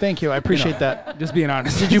 nice. Thank you. I appreciate that. Just being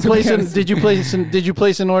honest. Did you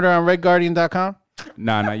place an order on redguardian.com?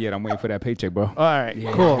 Nah, not yet. I'm waiting for that paycheck, bro. All right,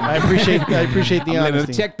 cool. I appreciate the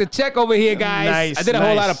honesty. Check the check over here, guys. Nice, I did a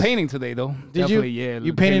whole lot of painting today, though. Did Definitely, you? Yeah.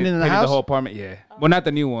 You painted in the house? The whole apartment, yeah. Well, not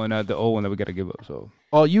the new one, the old one that we got to give up. So.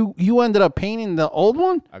 Oh, you ended up painting the old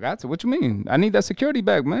one? I got to. What you mean? I need that security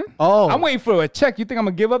back, man. Oh, I'm waiting for a check. You think I'm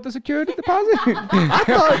gonna give up the security deposit?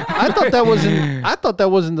 I thought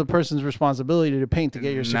that wasn't the person's responsibility to paint to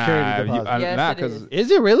get your security deposit. Yes, it is.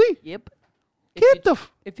 Is it really? Yep.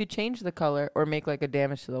 If you change the color or make like a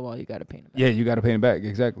damage to the wall, you got to paint it back. Yeah, you got to paint it back.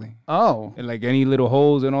 Exactly. Oh. And like any little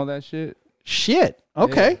holes and all that shit. Shit.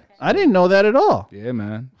 Okay. Yeah. I didn't know that at all. Yeah,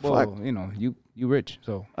 man. Well, you rich,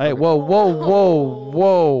 so. Hey, whoa.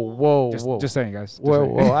 Just saying, guys.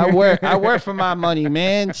 Whoa. I work for my money,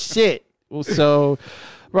 man. Shit. So,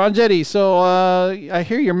 Ronjetti, I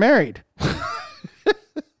hear you're married.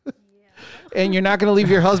 And you're not going to leave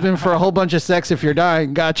your husband for a whole bunch of sex if you're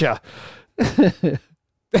dying. Gotcha.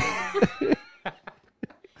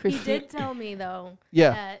 He did tell me though.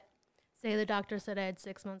 Yeah. That say the doctor said I had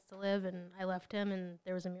 6 months to live, and I left him, and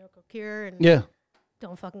there was a miracle cure, and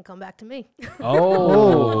don't fucking come back to me.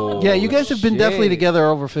 Oh. Yeah, you guys have been definitely together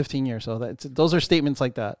over 15 years, so those are statements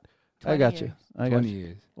like that. I got you. 20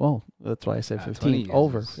 years. Well, that's why I said 15.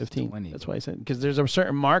 Over 15. That's why I said, because there's a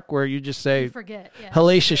certain mark where you just say forget. Yeah.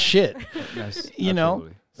 hellacious shit. Yes, you know.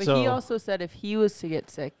 But he also said if he was to get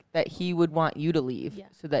sick, that he would want you to leave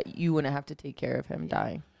so that you wouldn't have to take care of him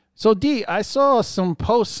dying. So, D, I saw some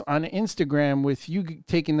posts on Instagram with you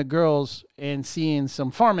taking the girls and seeing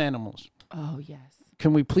some farm animals. Oh, yes.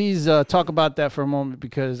 Can we please talk about that for a moment?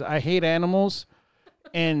 Because I hate animals.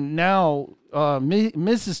 And now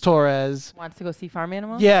Mrs. Torres wants to go see farm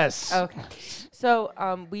animals? Yes. Okay.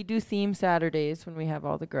 So we do theme Saturdays when we have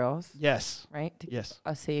all the girls. Yes. Right? To yes.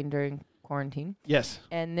 Us sane during quarantine. Yes.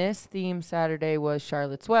 And this theme Saturday was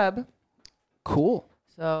Charlotte's Web. Cool.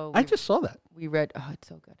 So I just saw that. We read, it's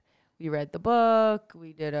so good. We read the book.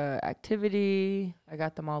 We did a activity. I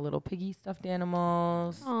got them all little piggy stuffed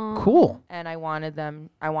animals. Aww. Cool. And I wanted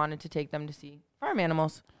to take them to see farm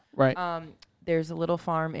animals. Right. There's a little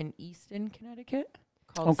farm in Easton, Connecticut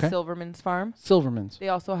called Silverman's Farm. Silverman's. They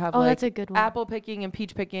also have that's a good one. apple picking and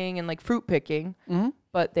peach picking and like fruit picking. Mm-hmm.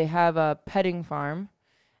 But they have a petting farm.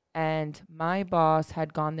 And my boss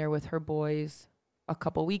had gone there with her boys a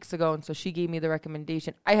couple weeks ago, and so she gave me the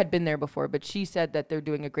recommendation. I had been there before, but she said that they're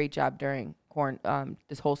doing a great job during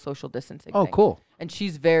this whole social distancing thing. Cool. And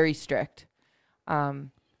she's very strict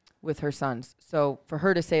with her sons. So for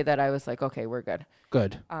her to say that, I was like, okay, we're good.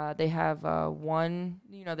 Good. They have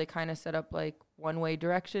they kind of set up like one-way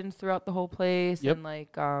directions throughout the whole place. Yep. And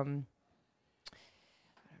like, I don't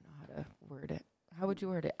know how to word it. How would you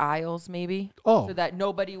word it? Aisles, maybe. Oh. So that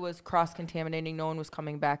nobody was cross-contaminating. No one was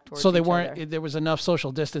coming back towards. So they each weren't. other. There was enough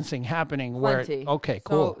social distancing happening. Plenty. Okay.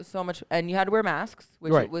 Cool. So much, and you had to wear masks,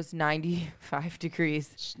 which Right. it was 95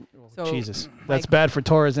 degrees. So Jesus, that's bad for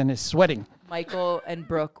Torres and his sweating. Michael and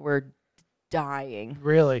Brooke were dying.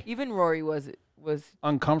 Really? Even Rory was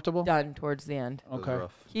uncomfortable. Done towards the end. Okay.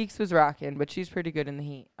 Keeks was rocking, but she's pretty good in the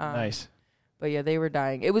heat. Nice. But yeah, they were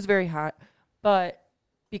dying. It was very hot, but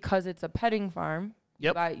because it's a petting farm,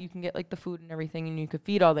 you can get like the food and everything, and you could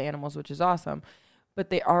feed all the animals, which is awesome. But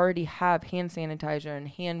they already have hand sanitizer and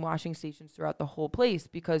hand washing stations throughout the whole place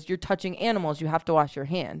because you're touching animals. You have to wash your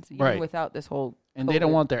hands, even without this whole. And they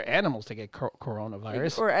don't want their animals to get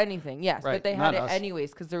coronavirus or anything. Yes, right. But they had it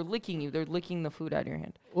anyways because they're licking you. They're licking the food out of your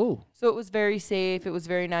hand. Ooh. So it was very safe. It was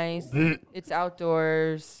very nice. It's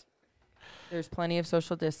outdoors. There's plenty of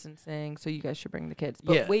social distancing, so you guys should bring the kids.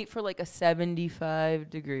 But wait for like a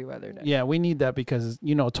 75-degree weather day. Yeah, we need that because,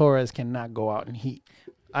 Torres cannot go out in heat.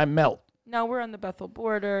 I melt. Now we're on the Bethel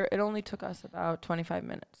border. It only took us about 25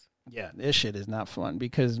 minutes. Yeah, this shit is not fun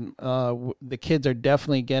because the kids are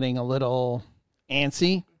definitely getting a little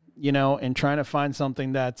antsy, and trying to find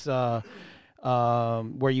something that's where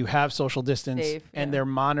you have social distance and they're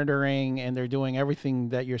monitoring and they're doing everything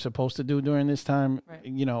that you're supposed to do during this time. Right.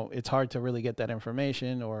 It's hard to really get that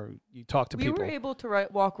information or you talk to people. We were able to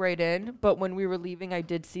walk right in, but when we were leaving, I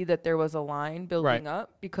did see that there was a line building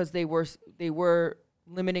up because they were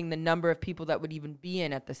limiting the number of people that would even be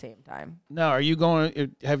in at the same time. Now, have you gone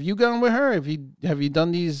with her? Have you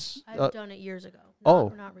done these? I've done it years ago.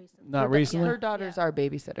 Not recently. Not recently? Her daughter's our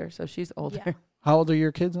babysitter, so she's older. Yeah. How old are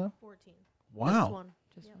your kids now? 14. Wow.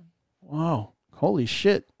 Just one. Wow. Holy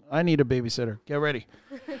shit. I need a babysitter. Get ready.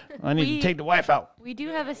 I need to take the wife out. We do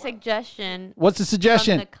have a suggestion. What's the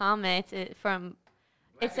suggestion? From the comments. It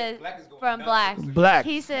says from Black. Black.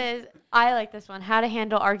 He says, I like this one. How to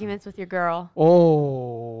handle arguments with your girl.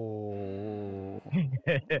 Oh.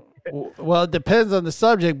 Well, it depends on the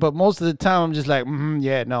subject, but most of the time I'm just like,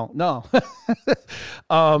 no.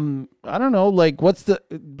 I don't know. Like, what's the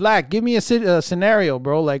Black? Give me a scenario,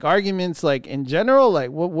 bro. Like arguments, like in general.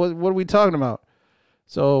 Like, what are we talking about?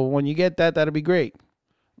 So when you get that, that'll be great.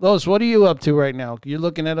 Los, what are you up to right now? You're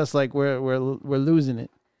looking at us like we're losing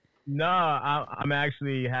it. No, I'm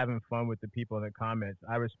actually having fun with the people in the comments.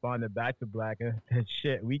 I responded back to Black and said,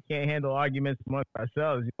 shit, we can't handle arguments amongst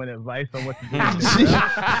ourselves. You want advice on what to do?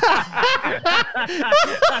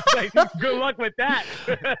 Like, good luck with that.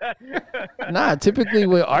 Nah, typically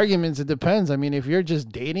with arguments, it depends. I mean, if you're just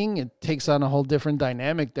dating, it takes on a whole different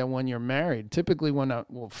dynamic than when you're married. Typically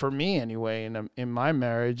for me anyway, in my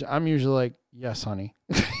marriage, I'm usually like, yes, honey.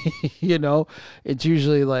 It's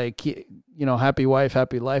usually like, happy wife,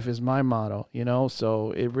 happy life is my motto,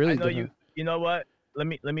 so it really you know what? Let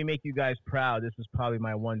me make you guys proud. This is probably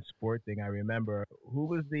my one sport thing I remember. Who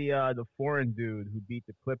was the foreign dude who beat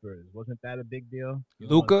the Clippers? Wasn't that a big deal?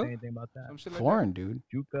 Luka? Anything about that? Foreign dude.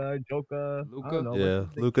 Joka. Luka. Yeah,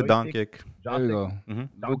 Luka Doncic. There you go.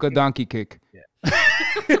 Mm-hmm. Luka donkey kick. Yeah.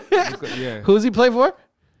 Yeah. Who's he play for?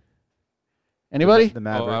 Anybody? The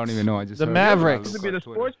Mavericks. I don't even know. I just the Mavericks. Could be the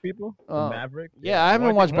sports people. The Mavericks. Yeah, I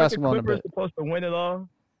haven't watched basketball in a bit. Supposed to win it all.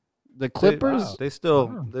 The Clippers. They're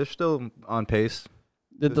still on pace.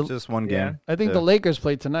 It's just one game. I think the Lakers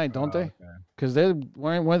play tonight, don't they? Because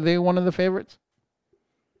weren't they one of the favorites?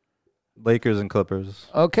 Lakers and Clippers.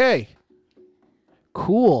 Okay.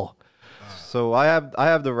 Cool. So I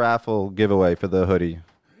have the raffle giveaway for the hoodie.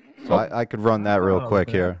 So I could run that real quick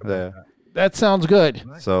here. There. That sounds good.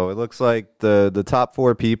 So it looks like the top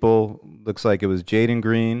 4 people, looks like it was Jaden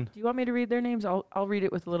Green. Do you want me to read their names? I'll read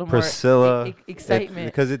it with a little Pricilla, more excitement.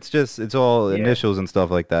 Because it's all initials and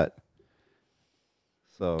stuff like that.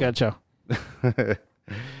 So Gotcha.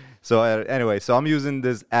 So anyway, so I'm using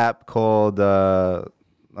this app called I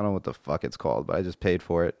don't know what the fuck it's called, but I just paid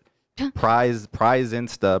for it. Prize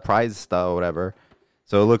Insta, whatever.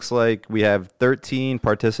 So it looks like we have 13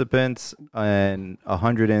 participants and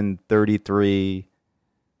 133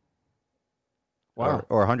 or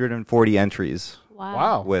 140 entries.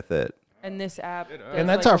 Wow. With it. And this app, and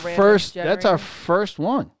that's our first. That's our first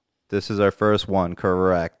one. This is our first one,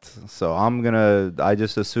 correct? So I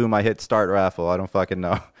just assume I hit start raffle. I don't fucking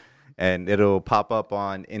know. And it'll pop up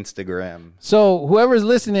on Instagram. So whoever's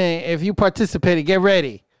listening, if you participated, get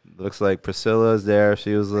ready. Looks like Priscilla's there.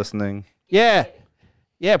 She was listening. Yeah,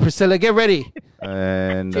 Pricilla, get ready.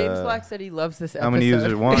 And James Black said he loves this episode. I'm gonna use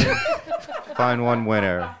it one. Find one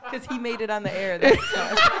winner. Because he made it on the air.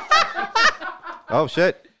 Oh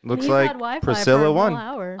shit! Looks He's like had Wi-Fi Pricilla for a won. whole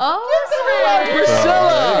hour. Oh, Priscilla.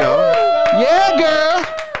 There you go. Yeah,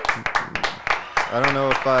 girl. I don't know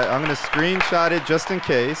if I'm gonna screenshot it just in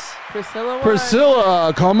case.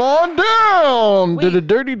 Priscilla, come on down to the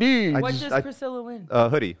Dirty Deeds. What does Priscilla win? A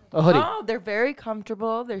hoodie. A hoodie. Oh, they're very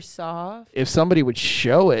comfortable. They're soft. If somebody would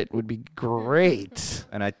show it, would be great.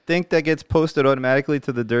 And I think that gets posted automatically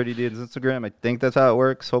to the Dirty Deeds Instagram. I think that's how it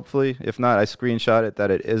works, hopefully. If not, I screenshot it that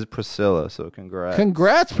it is Priscilla. So congrats.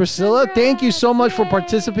 Congrats, Priscilla. Thank you so much for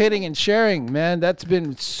participating and sharing, man. That's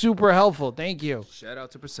been super helpful. Thank you. Shout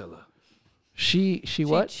out to Priscilla. She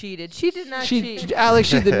what? Cheated. She did not cheat. Alex,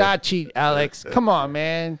 she did not cheat, Alex. Come on,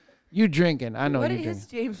 man. You drinking. I know What you is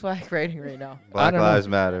drinking. James Black writing right now? Black Lives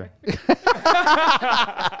Matter.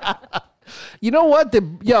 You know what?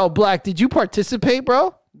 Black, did you participate,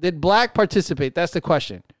 bro? Did Black participate? That's the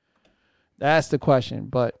question.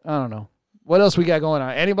 But I don't know. What else we got going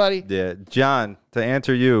on? Anybody? Yeah, John, to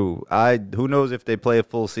answer you, who knows if they play a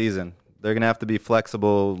full season. They're going to have to be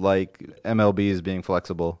flexible like MLB is being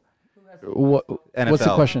flexible. What's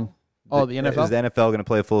the question? Oh, the NFL? Is the NFL going to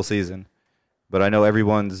play a full season? But I know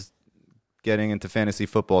everyone's getting into fantasy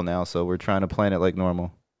football now, so we're trying to plan it like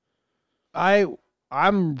normal.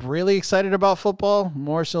 I'm really excited about football,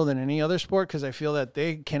 more so than any other sport, because I feel that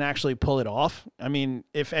they can actually pull it off. I mean,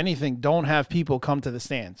 if anything, don't have people come to the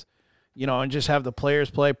stands, and just have the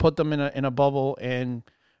players play, put them in a bubble and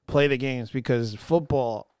play the games, because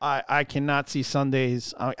football, I cannot see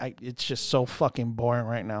Sundays. It's just so fucking boring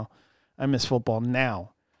right now. I miss football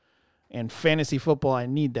now. And fantasy football, I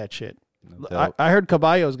need that shit. No I heard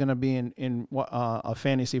Caballo is going to be in a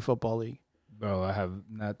fantasy football league. Bro, I have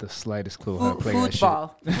not the slightest clue how to play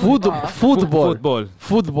Football. that shit.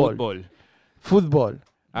 Football.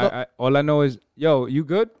 All I know is, yo, you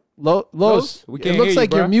good? Los, we it can't looks hear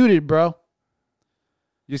like you, you're muted, bro.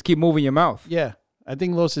 Just keep moving your mouth. Yeah, I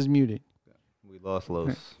think Los is muted. We lost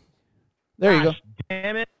Los. There you go.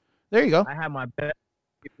 Damn it. There you go. I have my best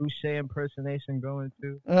Boucher impersonation going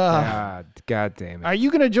too. God damn it. Are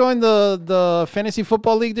you going to join the fantasy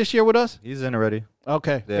football league this year with us? He's in already.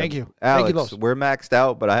 Okay, Yeah. thank you. Alex, Thank you, Los. we're maxed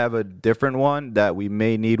out, but I have a different one that we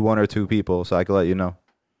may need 1 or 2 people, so I can let you know.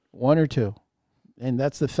 1 or 2. And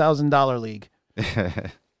that's the $1,000 league.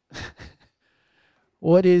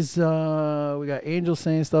 What is, we got Angel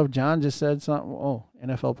saying stuff. John just said something. Oh,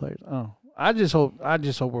 NFL players. Oh, I just hope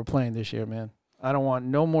we're playing this year, man. I don't want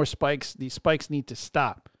no more spikes. These spikes need to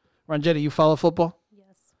stop. Ranjetta, you follow football?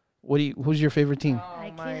 Yes. Who's your favorite team?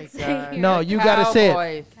 I my can't say God. here. No, you got to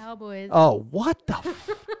say it. Cowboys. Oh, what the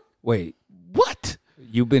Wait, what?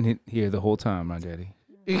 you've been here the whole time, my daddy.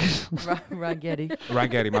 Ragetti.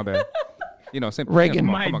 Ragetti, my bad. Same. Reagan. Come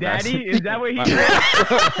My on, guys. daddy? Is that what he My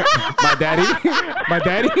daddy? My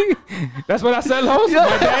daddy? That's what I said, Los?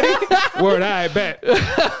 My daddy? Word, I bet.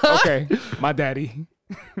 Okay, my daddy.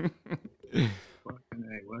 Hey,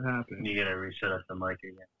 what happened? You gotta reset up the mic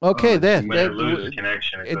again. Okay, there. When it loses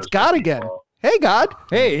connection, It's God again. Hey, God.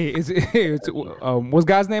 Hey, what's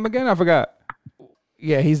God's name again? I forgot.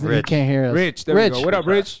 Yeah, he can't hear us. Rich. There we go. What up,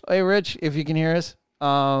 Rich? Hey, Rich, if you can hear us.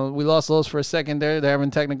 We lost Los for a second there. They're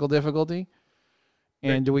having technical difficulty.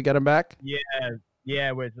 And do we get him back?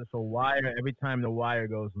 Yeah, where it's just a wire. Every time the wire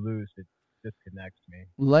goes loose, it disconnects me.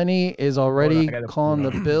 Lenny is already calling the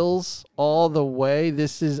Bills all the way.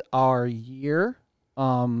 This is our year.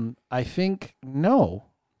 I think no.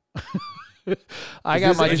 I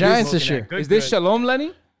got my Giants this year. Is this Shalom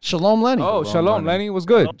Lenny? Shalom Lenny. Oh, Shalom Lenny was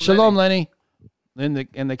good. Shalom Lenny. And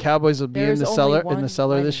the Cowboys will be in the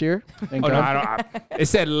cellar this year. Oh no, I don't. It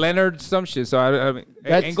said Leonard some shit. So I mean,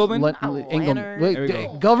 Engelman.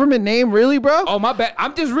 Engelman. Government name, really, bro? Oh my bad.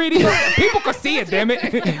 I'm just reading. People can see it. Damn it.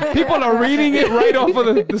 People are reading it right off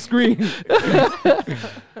of the screen.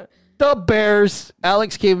 The Bears.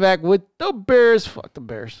 Alex came back with the Bears. Fuck the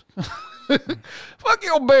Bears. Fuck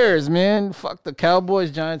your Bears, man. Fuck the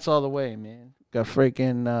Cowboys, Giants all the way, man. Got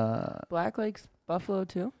freaking Black likes Buffalo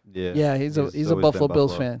too. Yeah, he's a Buffalo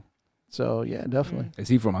Bills fan. So yeah, definitely. Is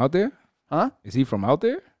he from out there? Huh? Is he from out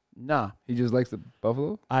there? Nah, he just likes the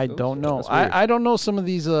Buffalo. I don't know. I don't know some of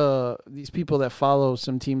these people that follow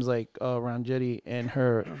some teams like Rangetti and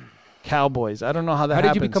her Cowboys. I don't know how that happens.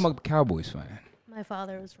 How did you become a Cowboys fan? My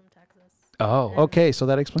father was from Texas. Oh, okay. So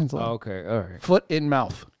that explains a lot. Oh, okay, all right. Foot in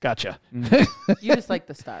mouth. Gotcha. You just like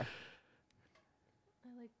the star.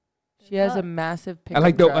 She has a massive pickup I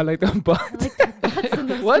like the butts. I like their butts in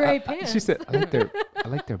those gray pants. She said, I like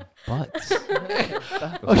their butts. I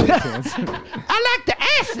like the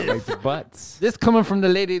asses. I like the butts. This coming from the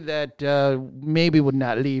lady that maybe would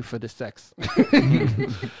not leave for the sex.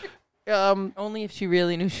 Only if she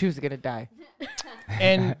really knew she was gonna die.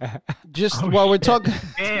 And just while we're talking,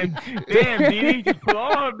 damn, Dee just put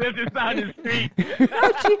all her business out in the street.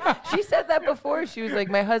 She said that before. She was like,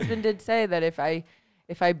 my husband did say that if I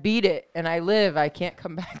beat it and I live, I can't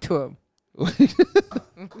come back to him.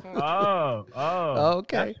 Oh,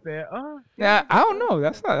 okay. That's fair. Yeah, I don't know.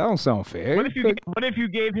 That don't sound fair. What if you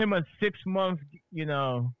gave him a 6-month,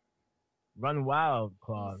 run wild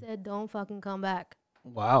clause? He said, "Don't fucking come back."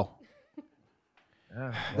 Wow.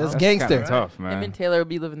 Yeah, that's gangster. Tough, man. Him and Taylor would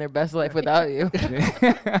be living their best life without you.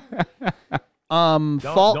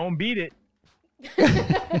 Don't beat it.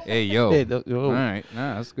 Hey, yo. All right.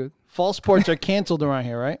 Nah, that's good. Fall sports are canceled around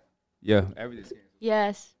here, right? Yeah. Everything's canceled.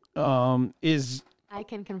 Yes. Is I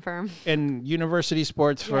can confirm. And university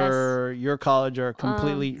sports for your college are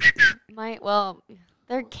completely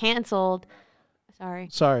they're canceled. Sorry.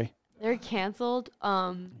 They're canceled.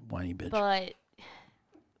 Whiny bitch. But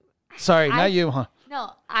sorry, not you, huh?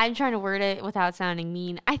 No, I'm trying to word it without sounding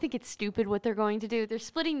mean. I think it's stupid what they're going to do. They're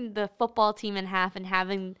splitting the football team in half and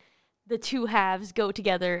having the two halves go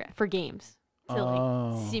together for games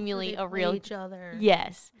to simulate a real each other.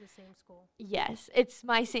 Yes. The same school. Yes, it's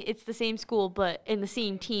the same school, but in the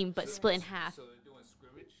same team, but split in half. So they're doing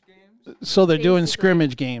scrimmage games. So they're doing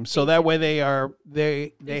scrimmage games. So that way they're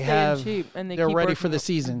ready for the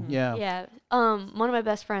season. Mm-hmm. Yeah. Yeah. One of my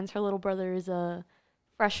best friends, her little brother is a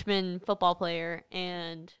freshman football player,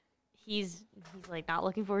 and he's like not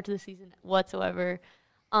looking forward to the season whatsoever.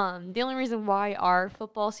 The only reason why our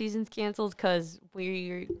football season's canceled is because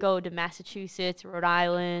we go to Massachusetts, Rhode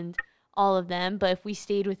Island, all of them. But if we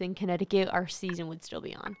stayed within Connecticut, our season would still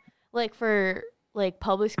be on. Like for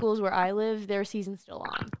public schools where I live, their season's still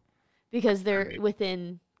on because they're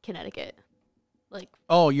within Connecticut.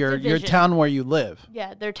 Your town where you live.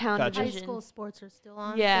 Yeah, their town division. High school sports are still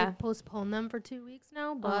on. Yeah. They've postponed them for 2 weeks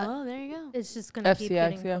now, but there you go. It's just going to keep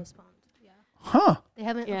getting postponed. Yeah. Huh. They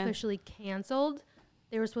haven't officially canceled.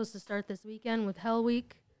 They were supposed to start this weekend with Hell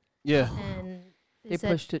Week. Yeah. And they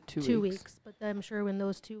pushed it 2 weeks. But I'm sure when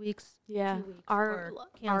those 2 weeks, are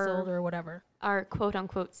canceled or whatever. Our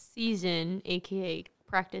quote-unquote season, a.k.a.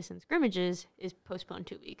 practice and scrimmages, is postponed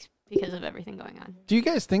 2 weeks because of everything going on. Do you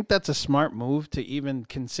guys think that's a smart move to even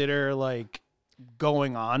consider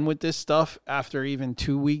going on with this stuff after even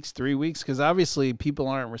 2 weeks, 3 weeks? Because obviously people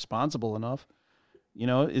aren't responsible enough.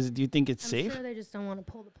 Do you think it's safe? I'm sure they just don't want to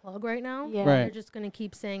pull the plug right now. Yeah. Right. They're just going to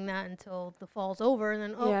keep saying that until the fall's over, and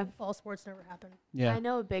then fall sports never happen. Yeah. I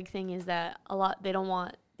know a big thing is that they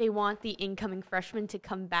want the incoming freshmen to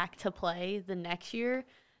come back to play the next year.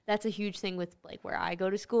 That's a huge thing with where I go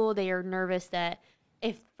to school. They are nervous that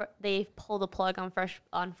if they pull the plug on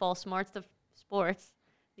fall sports,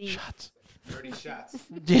 shots. Dirty shots.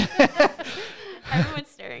 Everyone's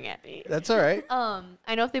staring at me. That's all right.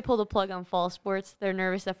 I know if they pull the plug on fall sports, they're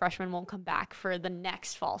nervous that freshmen won't come back for the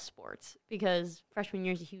next fall sports because freshman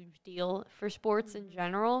year is a huge deal for sports in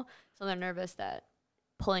general. So they're nervous that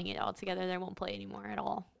pulling it all together, they won't play anymore at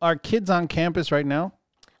all. Are kids on campus right now?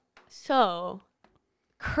 So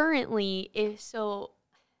currently, it's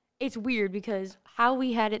weird because how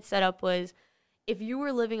we had it set up was if you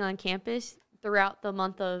were living on campus throughout the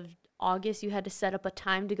month of August, you had to set up a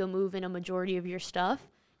time to go move in a majority of your stuff.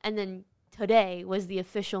 And then today was the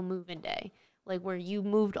official move-in day, where you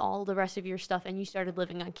moved all the rest of your stuff and you started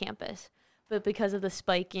living on campus. But because of the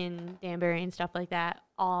spike in Danbury and stuff like that,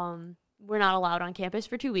 we're not allowed on campus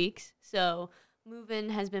for 2 weeks. So move-in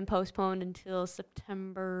has been postponed until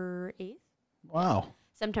September 8th. Wow.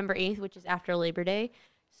 September 8th, which is after Labor Day.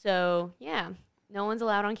 So, yeah. No one's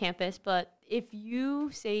allowed on campus. But if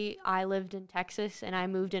you say I lived in Texas and I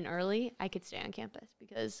moved in early, I could stay on campus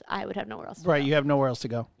because I would have nowhere else to go. Right, you have nowhere else to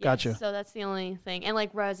go. Yes, Gotcha. So that's the only thing. And like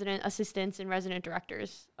resident assistants and resident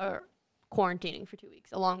directors are quarantining for 2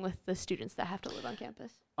 weeks, along with the students that have to live on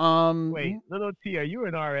campus. Wait, little T, are you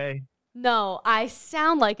an RA? No, I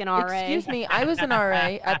sound like an RA. Excuse me, I was an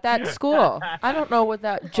RA at that school. I don't know what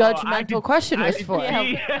that judgmental question was for.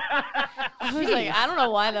 Yeah. I was like, I don't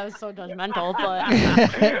know why that was so judgmental, but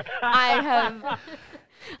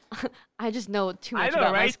I just know too much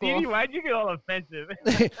about my school. Stevie, why'd you get all offensive?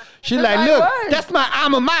 She's like, look, that's my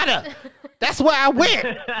alma mater. That's where I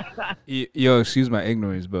went. Yo, excuse my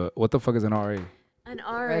ignorance, but what the fuck is an RA? An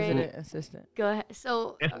RA. Resident assistant. Go ahead.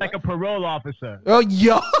 So it's like a parole officer. Oh,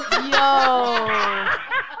 yo.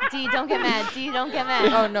 D, don't get mad. D, don't get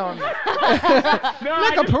mad. Oh, no, I'm not. No,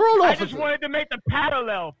 like a parole officer. I just wanted to make the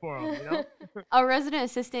parallel for him, you know? A resident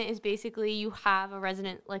assistant is basically you have a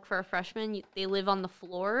resident, like for a freshman, they live on the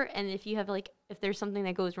floor. And if you have if there's something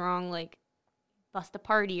that goes wrong, like bust a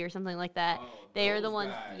party or something like that, they are the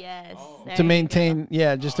ones, yes. To maintain,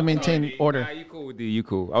 just to maintain order. Nah, you cool with D, you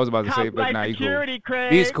cool. I was about to say, but nah, you cool.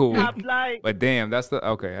 Craig, He's cool. Top But damn, that's the,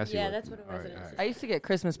 okay, I see. Yeah, that's what a resident is. I used to get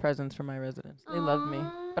Christmas presents from my residents. They loved me.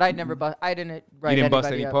 But I never I didn't write You didn't bust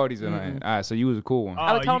anybody any up. parties or nothing. All right, so you was a cool one.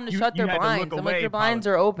 I would tell them to shut their blinds. I'm like, your blinds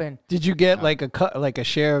are open. Did you get like a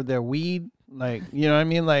share of their weed? Like, you know what I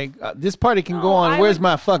mean? Like, this party can go on. Where's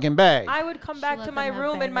my fucking bag? I would come back to my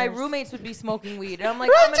room and my roommates would be smoking weed. And I'm like,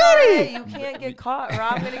 Right, I'm an Judy! RA. You can't get caught or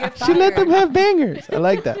I'm going to get fired. She let them have bangers. I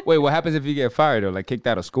like that. Wait, what happens if you get fired or like kicked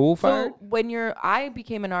out of school? Fired? So I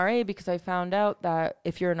became an RA because I found out that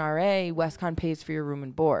if you're an RA, WestCon pays for your room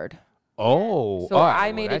and board. Oh. So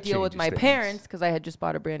I made a deal with my parents because I had just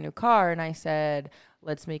bought a brand new car, and I said,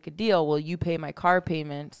 let's make a deal. Will you pay my car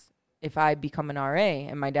payments if I become an RA?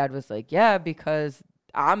 And my dad was like, yeah, because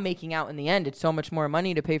I'm making out in the end. It's so much more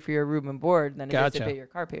money to pay for your room and board than it is to pay your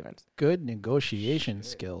car payments. Good negotiation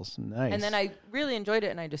skills. Nice. And then I really enjoyed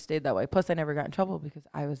it, and I just stayed that way. Plus, I never got in trouble because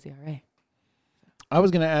I was the RA. I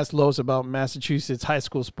was going to ask Los about Massachusetts high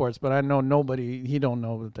school sports, but I know he don't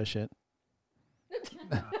know about that shit.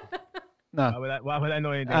 No. Why would I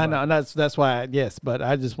know anything? I know, and that's why. Yes, but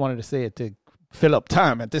I just wanted to say it to fill up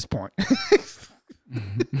time at this point.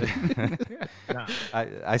 Nah.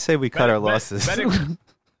 I say we cut our losses.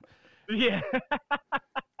 Yeah.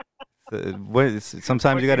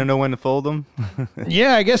 Sometimes you got to know when to fold them.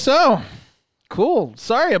 Yeah, I guess so. Cool.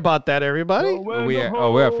 Sorry about that, everybody.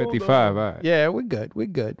 We're at 55. All right. Yeah, we're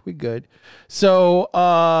good. So,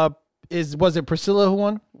 was it Pricilla who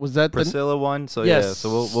won? Was that Pricilla won? So yes. Yeah,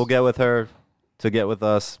 so we'll get with her to get with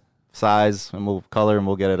us, size, and we'll color, and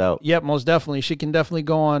we'll get it out. Yep, most definitely. She can definitely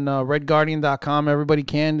go on redguardian.com. Everybody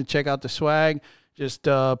can to check out the swag. Just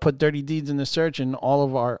put Dirty Deeds in the search, and all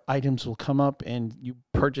of our items will come up, and you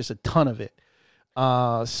purchase a ton of it.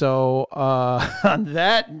 So on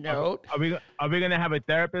that note, are we gonna have a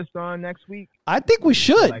therapist on next week? I think we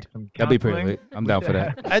should. Like That'd be pretty lit. I'm down for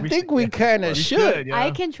that. I think we kind of should. Yeah. I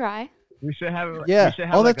can try. We should have. Yeah. We should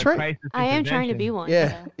have Oh, like that's a right. crisis I am trying to intervention. be one.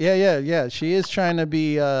 Yeah. She is trying to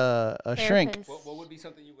be a shrink. Therapist. What would be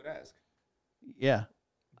something you would ask? Yeah.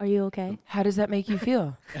 Are you okay? How does that make you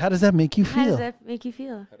feel? How does that make you How does feel? that make you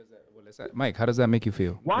feel? Mike, how does that make you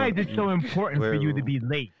feel? Why is it so important for you to be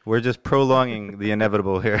late? We're just prolonging the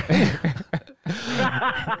inevitable here.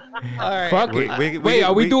 All right. Fuck it. Wait,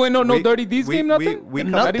 are we doing no Dirty Deeds game? Nothing. We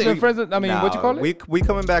Not even friends. I mean, what you call it? We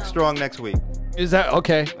coming back strong next week. Is that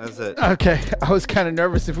okay? That's it. Okay. I was kind of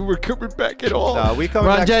nervous if we were coming back at all. No, we coming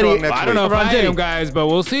back strong next week. I don't know if I am, guys, but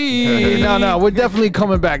we'll see. No, we're definitely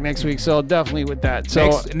coming back next week. So definitely with that.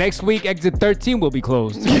 So next week, exit 13 will be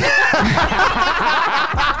closed.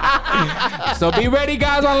 So be ready,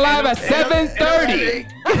 guys, on live at 7:30.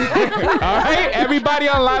 All right, everybody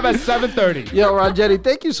on live at 7:30. Yo, Ronjetti,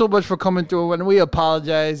 thank you so much for coming through, and we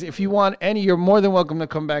apologize. If you want you're more than welcome to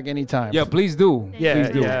come back anytime. Yeah, please do. Yeah, please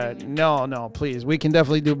do. yeah. No, please. We can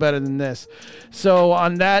definitely do better than this. So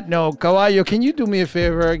on that note, Caballo, can you do me a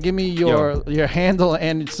favor? Give me your handle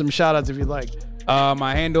and some shout outs if you'd like.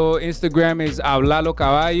 My handle Instagram is Hablalo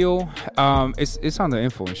Caballo. It's on the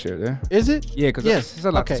info and shit there. Is it? Yeah, because it's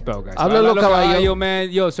a lot to spell, guys. So Hablalo Caballo, man.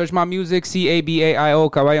 Yo, search my music,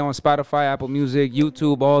 Cabaio Caballo on Spotify, Apple Music,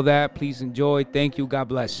 YouTube, all that. Please enjoy. Thank you. God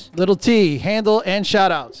bless. Little T, handle and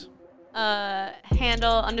shout outs.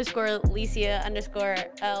 Handle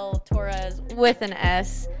 _Licia_L Torres with an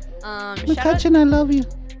S. McCutcheon, I love you.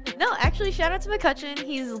 No, actually, shout out to McCutcheon.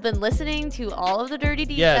 He's been listening to all of the Dirty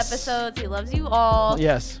Deeds episodes. He loves you all.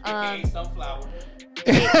 Yes. Sunflower.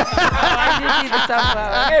 I did see the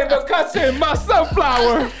sunflower. Hey, McCutcheon, my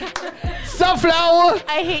sunflower. Sunflower.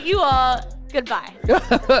 I hate you all. Goodbye.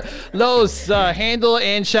 Los, handle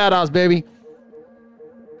and shout outs, baby.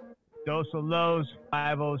 Dose of Lows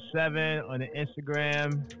 507 on the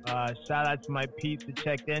Instagram. Shout out to my peeps that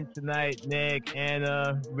checked in tonight. Nick,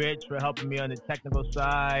 Anna, Rich for helping me on the technical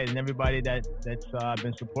side, and everybody that's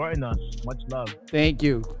been supporting us. Much love. Thank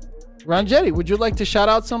you. Ranjetti, would you like to shout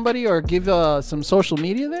out somebody or give some social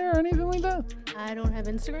media there or anything like that? I don't have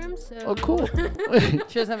Instagram, so. Oh, cool.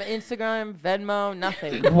 She doesn't have Instagram, Venmo,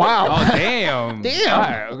 nothing. Wow. Oh, damn. Damn. All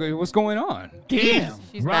right, okay, what's going on? Damn.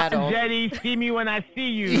 She's battled. Ranjetti, see me when I see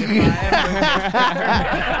you.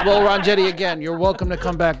 Well, Ranjetti, again, you're welcome to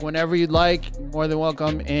come back whenever you'd like. More than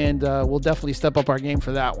welcome. And we'll definitely step up our game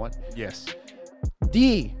for that one. Yes.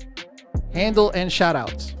 D, handle and shout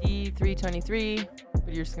outs. D323.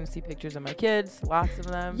 But you're just going to see pictures of my kids. Lots of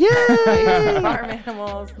them. Yeah. Farm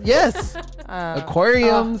animals. Yes.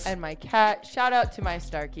 Aquariums. And my cat. Shout out to my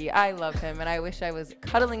Starkey. I love him, and I wish I was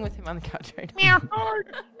cuddling with him on the couch right now.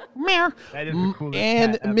 Meow. That is the coolest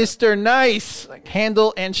And cat ever. Mr. Nice,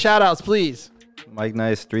 handle and shout outs, please. Mike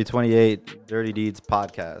Nice, 328 Dirty Deeds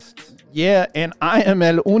Podcast. Yeah, and I am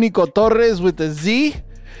El Único Torres with a Z.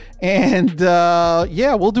 And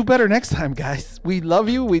yeah, we'll do better next time, guys. We love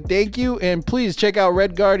you. We thank you. And please check out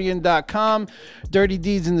redguardian.com. Dirty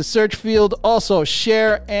Deeds in the search field. Also,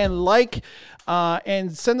 share and like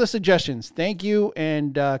and send us suggestions. Thank you.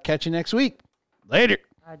 And catch you next week. Later.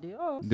 Adios.